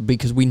Nebraska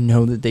because we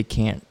know that they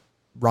can't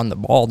run the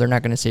ball. They're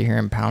not going to sit here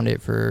and pound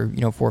it for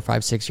 4,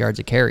 5, 6 yards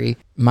a carry.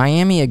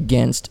 Miami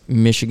against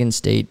Michigan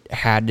State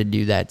had to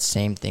do that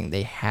same thing.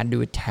 They had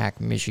to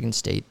attack Michigan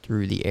State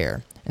through the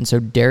air. And so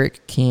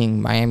Derek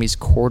King, Miami's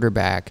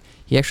quarterback,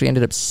 he actually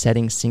ended up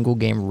setting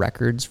single-game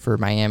records for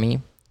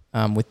Miami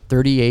with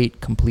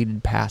 38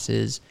 completed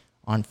passes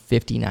on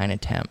 59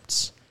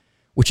 attempts,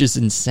 which is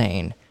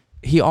insane.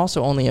 He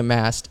also only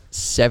amassed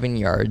 7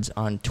 yards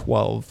on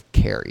 12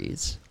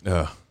 carries.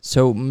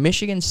 So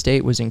Michigan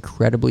State was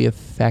incredibly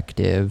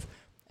effective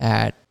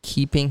at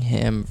keeping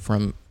him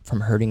from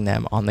hurting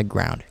them on the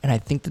ground. And I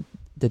think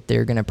that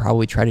they're going to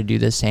probably try to do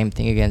the same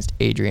thing against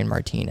Adrian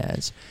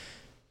Martinez.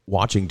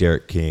 Watching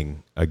Derek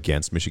King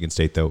against Michigan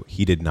State, though,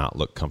 he did not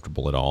look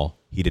comfortable at all.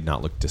 He did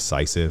not look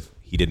decisive.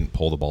 He didn't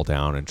pull the ball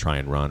down and try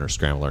and run or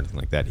scramble or anything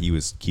like that. He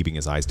was keeping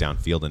his eyes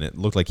downfield, and it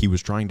looked like he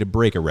was trying to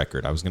break a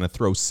record. I was going to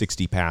throw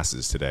 60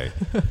 passes today.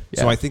 Yeah.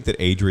 So I think that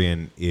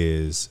Adrian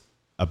is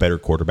a better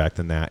quarterback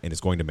than that and is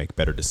going to make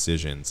better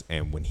decisions.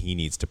 And when he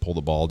needs to pull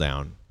the ball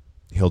down,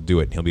 he'll do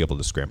it, and he'll be able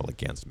to scramble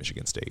against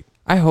Michigan State.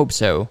 I hope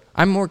so.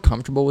 I'm more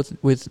comfortable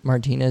with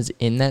Martinez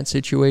in that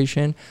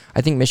situation.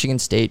 I think Michigan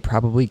State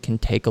probably can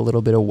take a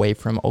little bit away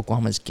from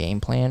Oklahoma's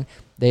game plan.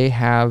 They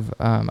have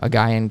a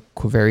guy in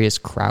Quavarius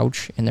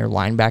Crouch in their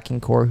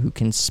linebacking core who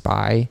can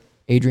spy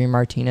Adrian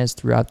Martinez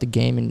throughout the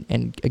game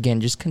and again,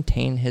 just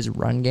contain his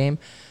run game.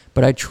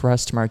 But I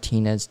trust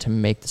Martinez to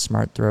make the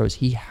smart throws.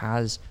 He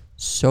has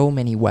so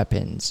many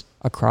weapons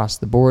across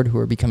the board who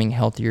are becoming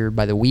healthier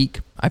by the week.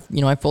 I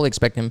fully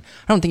expect him.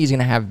 I don't think he's going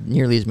to have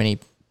nearly as many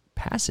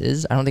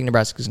passes. I don't think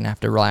Nebraska's going to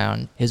have to rely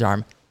on his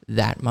arm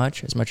that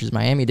much as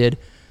Miami did.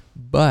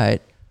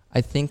 But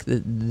I think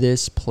that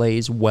this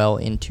plays well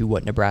into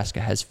what Nebraska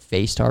has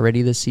faced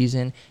already this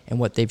season and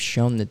what they've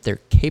shown that they're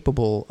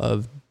capable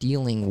of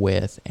dealing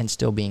with and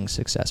still being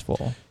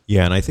successful.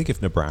 Yeah, and I think if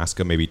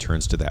Nebraska maybe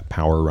turns to that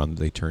power run that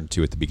they turned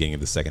to at the beginning of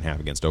the second half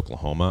against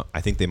Oklahoma,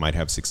 I think they might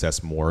have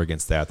success more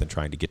against that than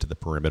trying to get to the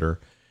perimeter.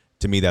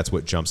 To me, that's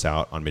what jumps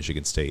out on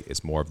Michigan State.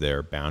 It's more of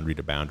their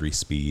boundary-to-boundary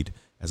speed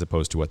as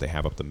opposed to what they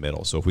have up the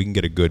middle. So if we can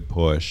get a good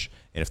push,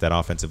 and if that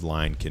offensive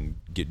line can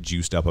get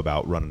juiced up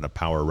about running a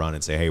power run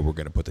and say, hey, we're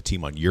going to put the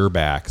team on your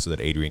back so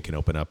that Adrian can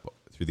open up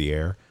through the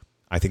air,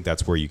 I think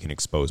that's where you can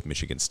expose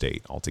Michigan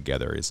State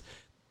altogether. Is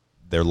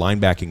their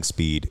linebacking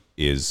speed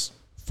is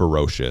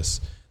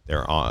ferocious.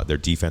 Their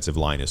defensive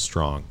line is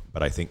strong,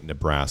 but I think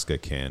Nebraska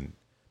can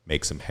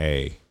make some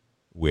hay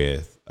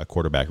with a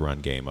quarterback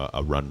run game,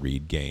 a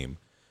run-read game,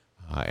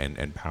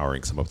 and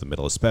powering some up the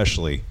middle,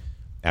 especially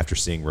after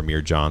seeing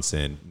Ramir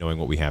Johnson, knowing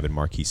what we have in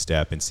Marquis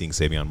Stepp, and seeing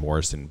Savion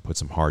Morrison put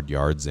some hard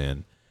yards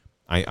in.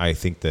 I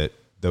think that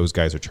those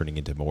guys are turning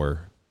into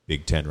more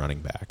Big Ten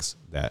running backs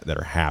that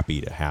are happy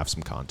to have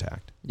some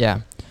contact.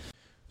 Yeah.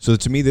 So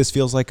to me, this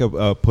feels like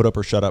a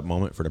put-up-or-shut-up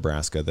moment for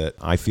Nebraska, that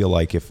I feel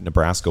like if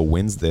Nebraska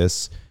wins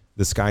this,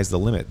 the sky's the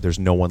limit. There's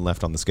no one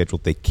left on the schedule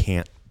they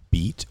can't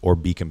beat or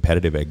be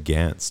competitive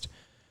against.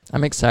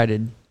 I'm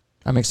excited.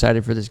 I'm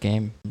excited for this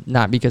game.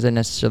 Not because I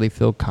necessarily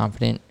feel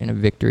confident in a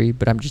victory,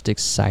 but I'm just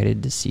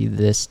excited to see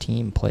this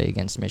team play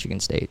against Michigan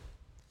State.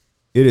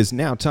 It is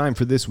now time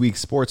for this week's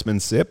Sportsman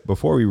Sip.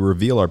 Before we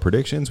reveal our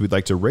predictions, we'd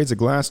like to raise a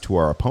glass to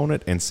our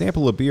opponent and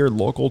sample a beer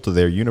local to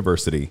their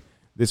university.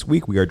 This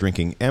week we are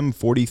drinking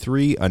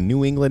M43, a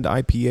New England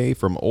IPA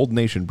from Old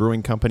Nation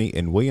Brewing Company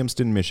in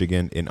Williamston,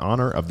 Michigan, in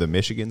honor of the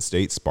Michigan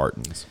State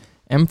Spartans.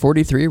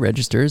 M43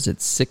 registers at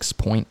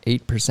 6.8%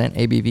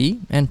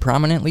 ABV and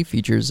prominently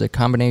features a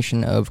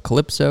combination of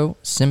Calypso,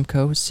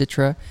 Simcoe,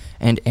 Citra,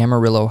 and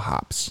Amarillo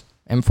hops.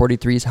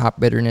 M43's hop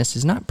bitterness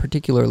is not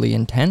particularly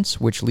intense,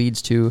 which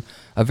leads to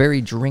a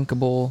very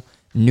drinkable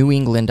New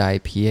England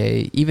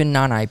IPA even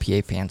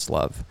non-IPA fans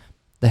love.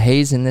 The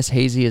haze in this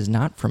hazy is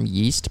not from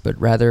yeast, but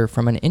rather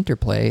from an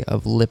interplay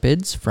of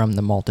lipids from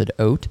the malted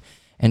oat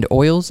and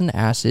oils and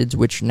acids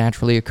which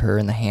naturally occur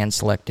in the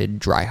hand-selected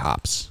dry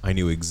hops. I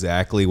knew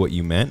exactly what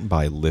you meant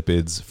by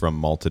lipids from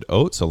malted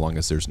oat, so long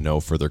as there's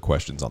no further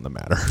questions on the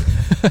matter.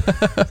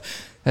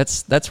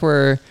 That's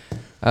where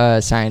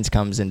science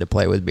comes into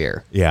play with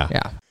beer. Yeah.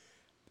 Yeah.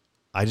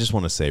 I just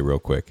want to say real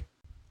quick,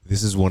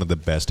 this is one of the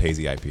best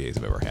hazy IPAs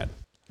I've ever had.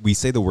 We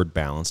say the word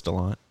balanced a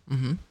lot,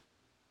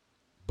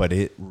 but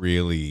it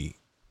really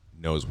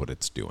knows what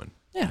it's doing.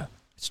 Yeah.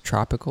 It's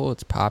tropical.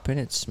 It's popping.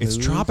 It's smooth. It's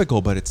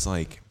tropical, but it's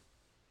like,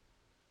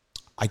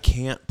 I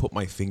can't put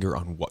my finger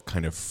on what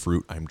kind of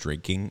fruit I'm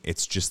drinking.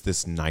 It's just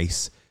this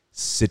nice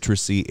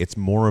citrusy. It's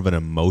more of an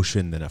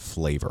emotion than a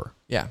flavor.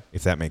 Yeah.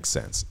 If that makes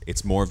sense.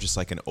 It's more of just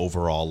like an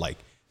overall, like,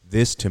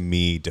 this to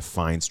me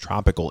defines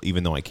tropical,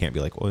 even though I can't be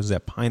like, well, is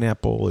that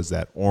pineapple? Is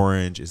that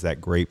orange? Is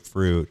that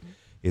grapefruit?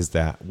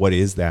 What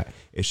is that?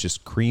 It's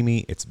just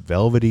creamy. It's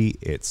velvety.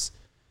 It's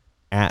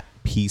at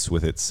peace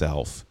with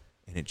itself.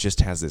 And it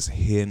just has this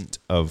hint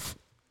of,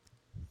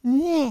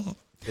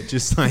 it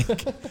just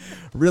like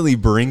really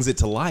brings it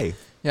to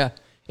life. Yeah.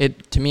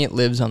 To me, it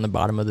lives on the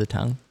bottom of the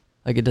tongue.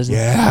 Like it doesn't,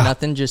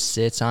 nothing just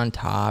sits on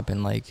top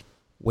and like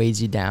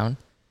weighs you down.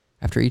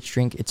 After each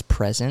drink, it's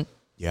present,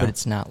 but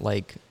it's not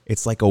like.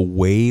 It's like a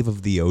wave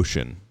of the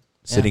ocean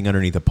sitting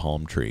underneath a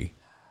palm tree.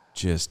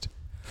 Just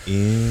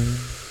in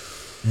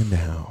and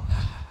out.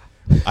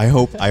 I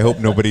hope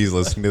nobody's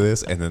listening to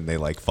this and then they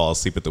like fall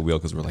asleep at the wheel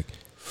because we're like,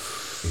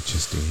 it's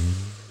just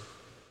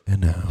in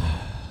and out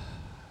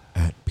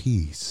at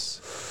peace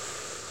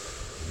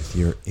with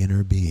your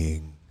inner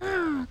being.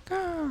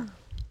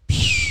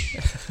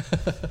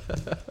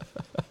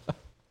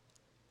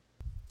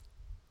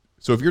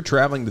 So if you're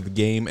traveling to the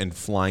game and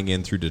flying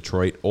in through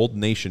Detroit, Old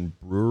Nation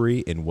Brewery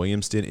in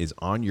Williamston is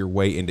on your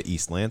way into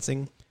East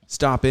Lansing.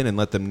 Stop in and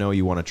let them know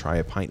you want to try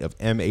a pint of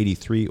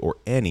M83 or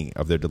any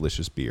of their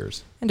delicious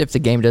beers. And if the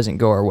game doesn't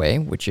go our way,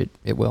 which it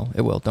will,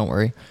 don't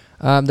worry,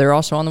 they're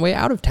also on the way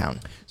out of town.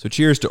 So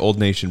cheers to Old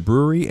Nation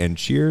Brewery and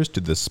cheers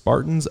to the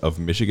Spartans of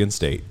Michigan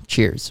State.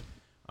 Cheers.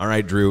 All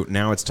right, Drew,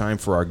 now it's time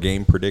for our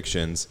game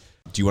predictions.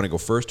 Do you want to go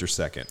first or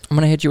second? I'm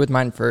going to hit you with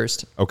mine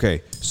first.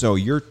 Okay, so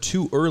your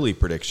too early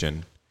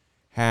prediction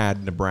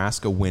had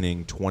Nebraska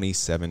winning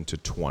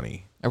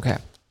 27-20. Okay.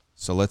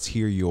 So let's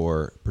hear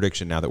your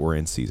prediction now that we're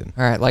in season.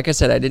 All right. Like I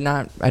said, I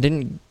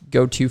didn't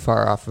go too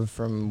far off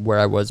from where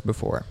I was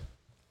before.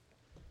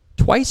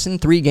 Twice in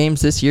 3 games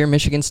this year,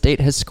 Michigan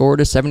State has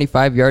scored a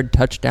 75-yard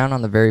touchdown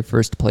on the very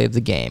first play of the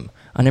game.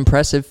 An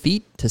impressive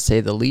feat, to say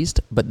the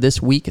least, but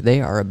this week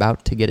they are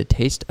about to get a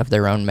taste of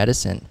their own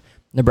medicine.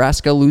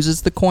 Nebraska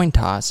loses the coin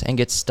toss and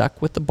gets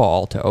stuck with the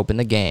ball to open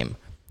the game.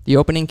 The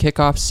opening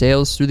kickoff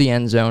sails through the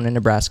end zone, and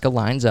Nebraska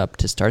lines up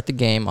to start the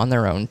game on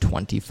their own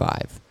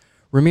 25.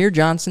 Ramir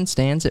Johnson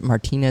stands at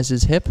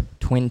Martinez's hip,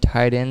 twin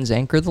tight ends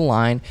anchor the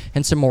line,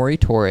 and Samori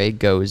Toure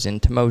goes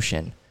into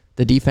motion.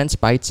 The defense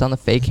bites on the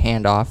fake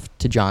handoff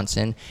to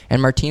Johnson,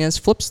 and Martinez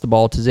flips the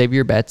ball to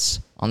Xavier Betts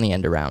on the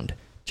end around.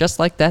 Just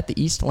like that,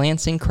 the East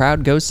Lansing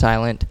crowd goes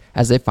silent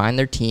as they find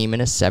their team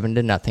in a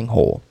 7-0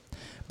 hole.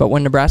 But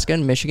when Nebraska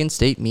and Michigan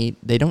State meet,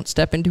 they don't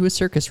step into a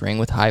circus ring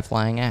with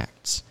high-flying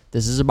acts.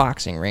 This is a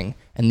boxing ring,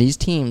 and these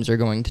teams are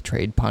going to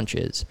trade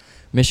punches.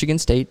 Michigan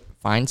State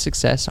finds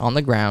success on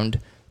the ground,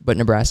 but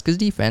Nebraska's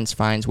defense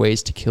finds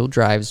ways to kill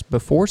drives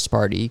before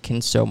Sparty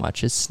can so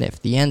much as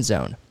sniff the end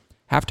zone.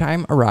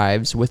 Halftime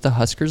arrives with the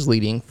Huskers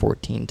leading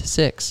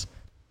 14-6.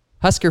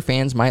 Husker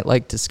fans might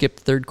like to skip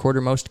the third quarter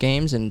most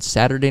games, and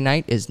Saturday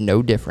night is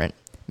no different.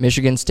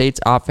 Michigan State's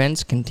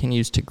offense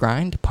continues to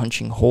grind,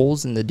 punching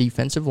holes in the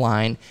defensive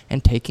line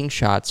and taking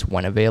shots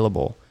when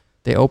available.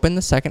 They open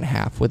the second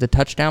half with a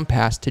touchdown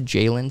pass to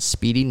Jalen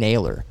Speedy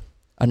Naylor.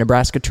 A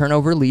Nebraska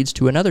turnover leads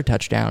to another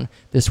touchdown,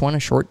 this one a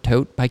short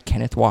tote by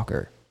Kenneth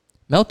Walker.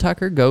 Mel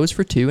Tucker goes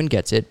for 2 and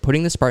gets it,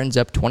 putting the Spartans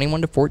up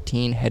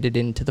 21-14 headed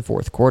into the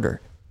fourth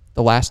quarter.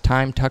 The last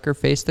time Tucker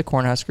faced the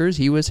Cornhuskers,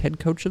 he was head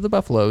coach of the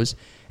Buffaloes,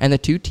 and the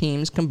two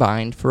teams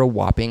combined for a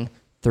whopping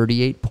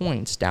 38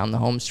 points down the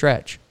home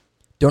stretch.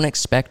 Don't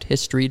expect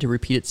history to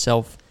repeat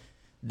itself.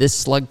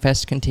 This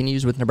slugfest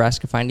continues with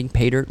Nebraska finding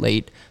pay dirt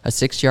late, a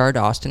 6-yard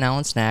Austin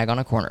Allen snag on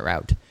a corner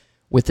route.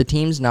 With the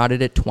teams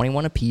knotted at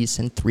 21 apiece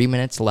and 3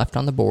 minutes left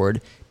on the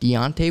board,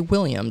 Deontay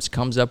Williams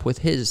comes up with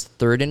his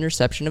 3rd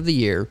interception of the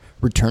year,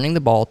 returning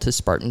the ball to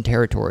Spartan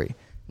territory.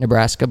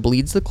 Nebraska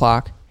bleeds the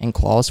clock and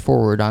claws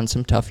forward on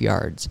some tough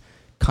yards.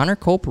 Connor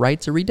Culp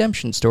writes a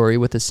redemption story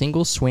with a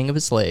single swing of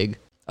his leg.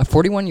 A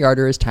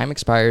 41-yarder as time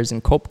expires,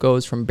 and Culp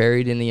goes from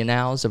buried in the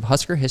annals of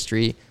Husker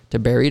history to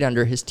buried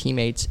under his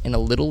teammates in a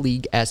Little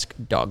League-esque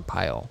dog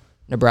pile.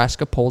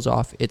 Nebraska pulls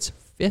off its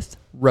 5th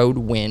road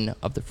win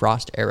of the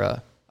Frost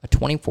era, a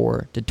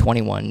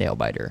 24-21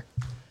 nail-biter.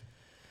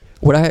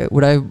 What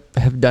I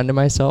have done to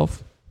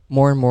myself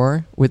more and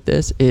more with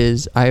this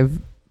is I've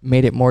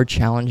made it more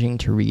challenging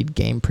to read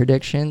game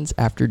predictions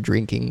after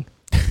drinking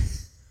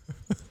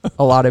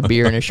a lot of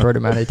beer in a short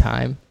amount of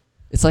time.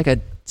 It's like a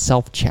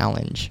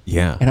self-challenge.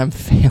 Yeah. And I'm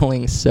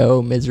failing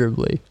so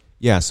miserably.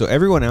 Yeah, so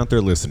everyone out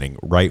there listening,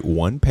 write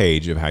 1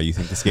 page of how you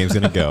think this game's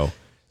going to go.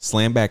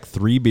 slam back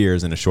 3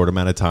 beers in a short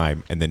amount of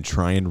time, and then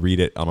try and read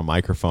it on a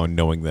microphone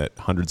knowing that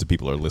hundreds of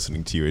people are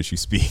listening to you as you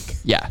speak.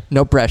 Yeah,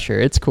 no pressure.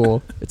 It's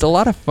cool. It's a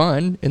lot of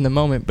fun in the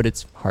moment, but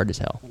it's hard as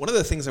hell. One of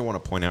the things I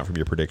want to point out from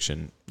your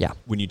prediction,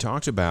 when you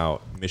talked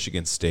about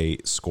Michigan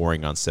State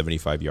scoring on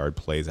 75-yard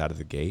plays out of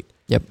the gate,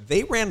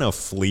 they ran a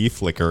flea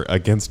flicker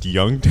against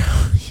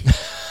Youngstown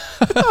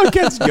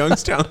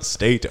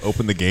State to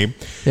open the game,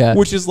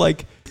 which is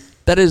like...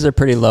 That is a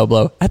pretty low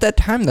blow. At that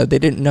time, though, they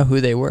didn't know who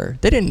they were.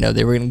 They didn't know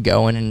they were going to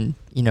go in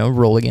and,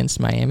 roll against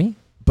Miami.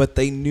 But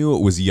they knew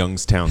it was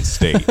Youngstown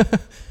State.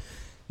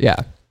 Yeah.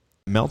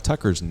 Mel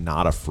Tucker's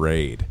not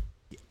afraid.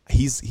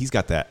 He's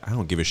got that, I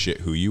don't give a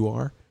shit who you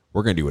are.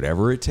 We're going to do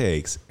whatever it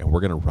takes, and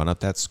we're going to run up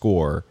that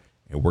score,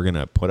 and we're going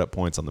to put up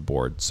points on the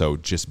board. So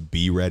just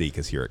be ready,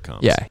 because here it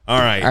comes. Yeah. All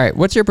right.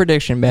 What's your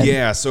prediction, Ben?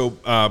 Yeah, so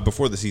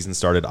before the season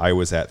started, I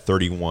was at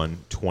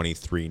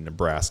 31-23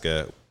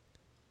 Nebraska.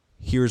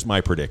 Here's my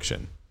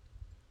prediction.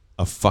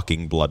 A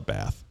fucking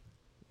bloodbath.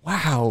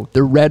 Wow.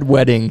 The Red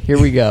Wedding. Here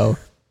we go.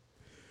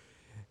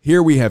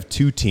 Here we have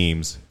 2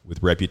 teams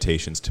with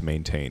reputations to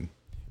maintain.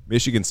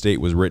 Michigan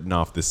State was written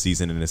off this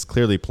season and is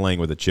clearly playing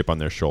with a chip on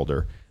their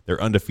shoulder. Their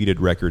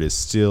undefeated record is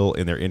still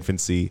in their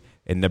infancy,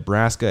 and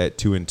Nebraska at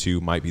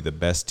 2-2 might be the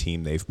best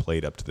team they've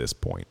played up to this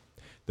point.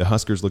 The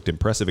Huskers looked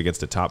impressive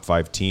against a top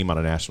 5 team on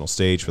a national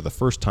stage for the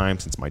first time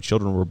since my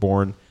children were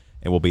born,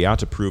 and will be out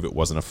to prove it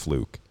wasn't a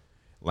fluke.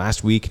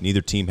 Last week,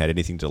 neither team had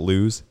anything to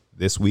lose.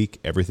 This week,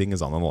 everything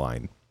is on the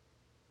line.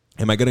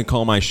 Am I going to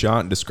call my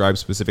shot and describe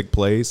specific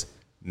plays?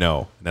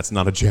 No, that's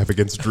not a jab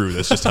against Drew.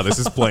 That's just how this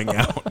is playing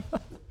out.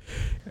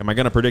 Am I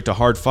going to predict a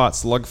hard-fought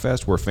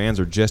slugfest where fans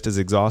are just as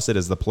exhausted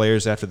as the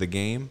players after the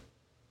game?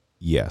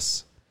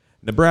 Yes.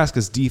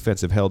 Nebraska's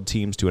defense have held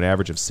teams to an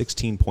average of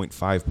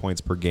 16.5 points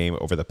per game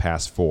over the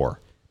past 4.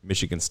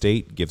 Michigan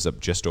State gives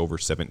up just over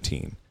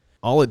 17.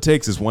 All it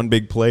takes is one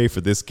big play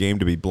for this game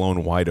to be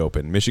blown wide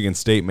open. Michigan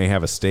State may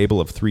have a stable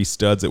of 3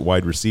 studs at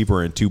wide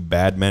receiver and 2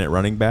 bad men at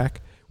running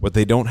back. What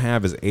they don't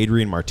have is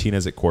Adrian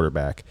Martinez at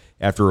quarterback.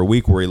 After a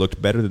week where he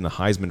looked better than the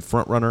Heisman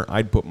frontrunner,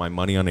 I'd put my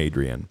money on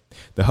Adrian.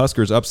 The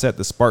Huskers upset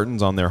the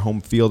Spartans on their home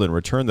field and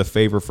returned the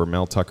favor for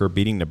Mel Tucker,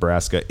 beating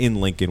Nebraska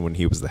in Lincoln when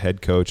he was the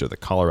head coach of the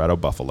Colorado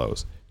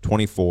Buffaloes.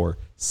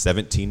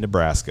 24-17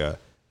 Nebraska.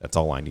 That's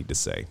all I need to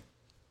say.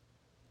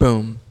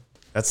 Boom.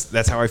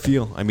 That's how I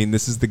feel. I mean,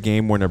 this is the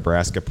game where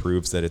Nebraska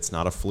proves that it's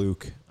not a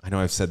fluke. I know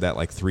I've said that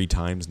like 3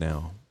 times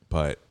now,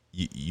 but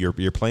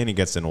you're playing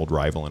against an old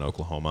rival in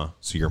Oklahoma,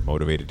 so you're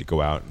motivated to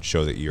go out and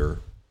show that you're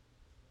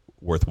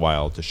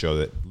worthwhile, to show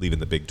that leaving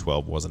the Big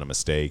 12 wasn't a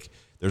mistake.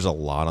 There's a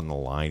lot on the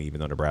line, even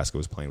though Nebraska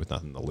was playing with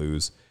nothing to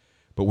lose.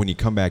 But when you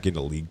come back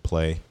into league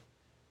play,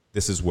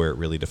 this is where it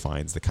really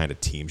defines the kind of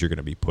teams you're going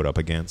to be put up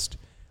against.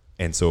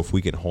 And so if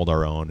we can hold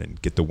our own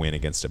and get the win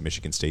against a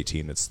Michigan State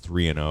team that's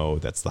 3-0,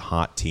 that's the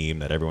hot team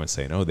that everyone's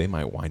saying, oh, they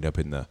might wind up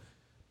in the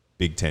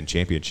Big Ten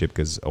championship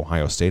because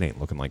Ohio State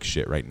ain't looking like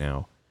shit right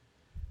now.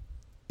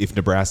 If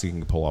Nebraska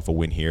can pull off a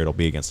win here, it'll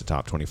be against a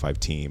top 25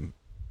 team.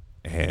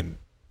 And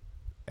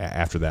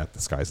after that,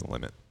 the sky's the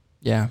limit.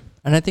 Yeah.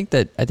 And I think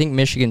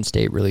Michigan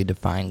State really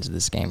defines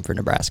this game for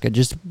Nebraska,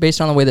 just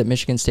based on the way that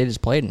Michigan State has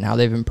played and how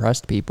they've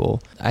impressed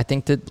people. I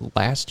think that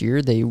last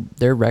year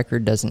their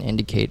record doesn't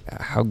indicate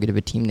how good of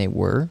a team they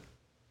were,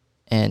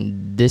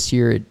 and this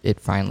year it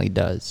finally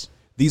does.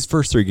 These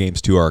first 3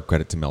 games, too, are a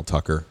credit to Mel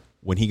Tucker.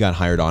 When he got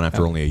hired on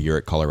after only a year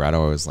at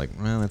Colorado, I was like,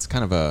 well, that's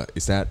kind of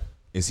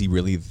is he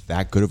really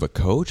that good of a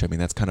coach? I mean,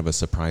 that's kind of a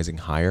surprising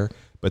hire.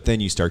 But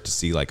then you start to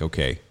see like,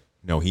 okay,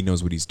 no, he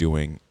knows what he's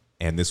doing.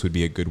 And this would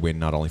be a good win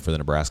not only for the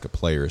Nebraska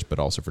players, but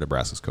also for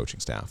Nebraska's coaching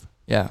staff.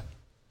 Yeah.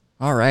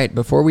 All right.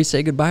 Before we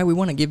say goodbye, we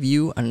want to give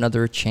you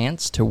another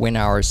chance to win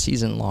our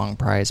season-long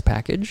prize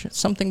package,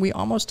 something we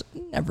almost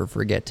never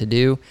forget to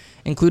do,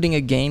 including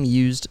a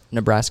game-used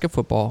Nebraska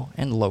football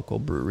and local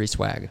brewery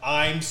swag.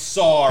 I'm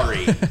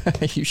sorry.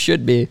 You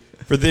should be.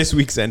 For this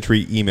week's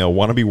entry, email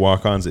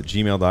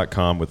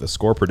wannabewalkons@gmail.com with a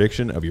score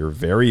prediction of your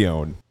very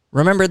own.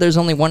 Remember, there's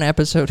only one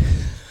episode.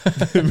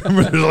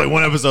 Remember, there's only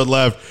one episode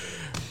left.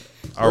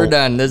 We're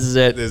done. This is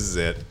it. This is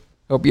it.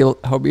 Hope you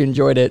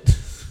enjoyed it.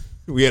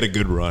 We had a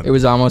good run. It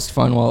was almost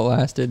fun while it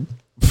lasted.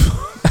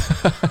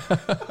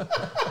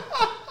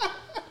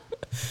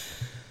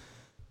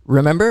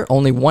 Remember,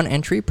 only one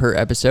entry per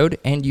episode,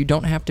 and you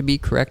don't have to be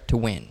correct to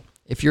win.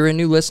 If you're a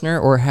new listener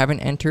or haven't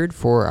entered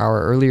for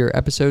our earlier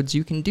episodes,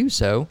 you can do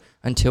so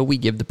until we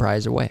give the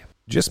prize away.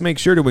 Just make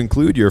sure to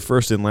include your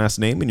first and last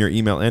name in your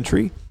email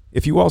entry.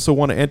 If you also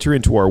want to enter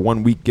into our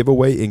 1-week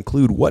giveaway,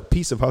 include what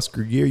piece of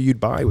Husker gear you'd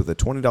buy with a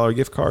 $20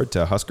 gift card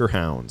to Husker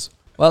Hounds.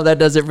 Well, that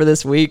does it for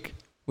this week.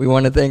 We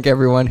want to thank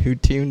everyone who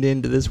tuned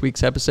in to this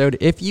week's episode.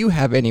 If you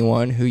have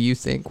anyone who you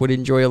think would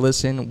enjoy a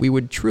listen, we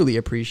would truly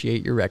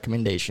appreciate your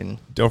recommendation.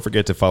 Don't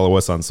forget to follow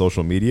us on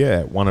social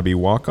media at Wannabe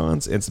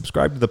Walk-Ons and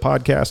subscribe to the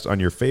podcast on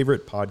your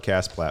favorite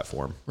podcast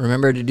platform.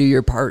 Remember to do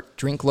your part.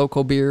 Drink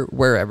local beer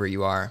wherever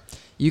you are.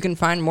 You can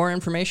find more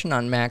information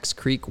on Max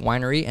Creek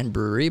Winery and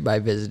Brewery by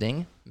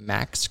visiting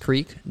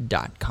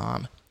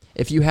maxcreek.com.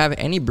 If you have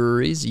any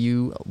breweries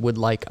you would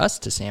like us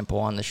to sample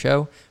on the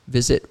show,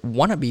 visit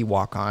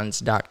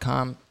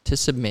wannabewalkons.com to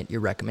submit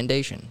your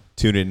recommendation.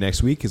 Tune in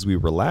next week as we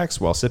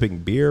relax while sipping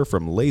beer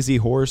from Lazy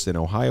Horse in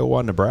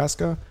Ohiowa,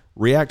 Nebraska,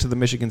 react to the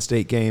Michigan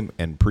State game,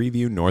 and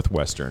preview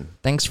Northwestern.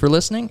 Thanks for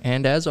listening,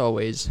 and as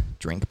always,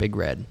 drink Big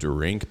Red.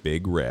 Drink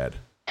Big Red.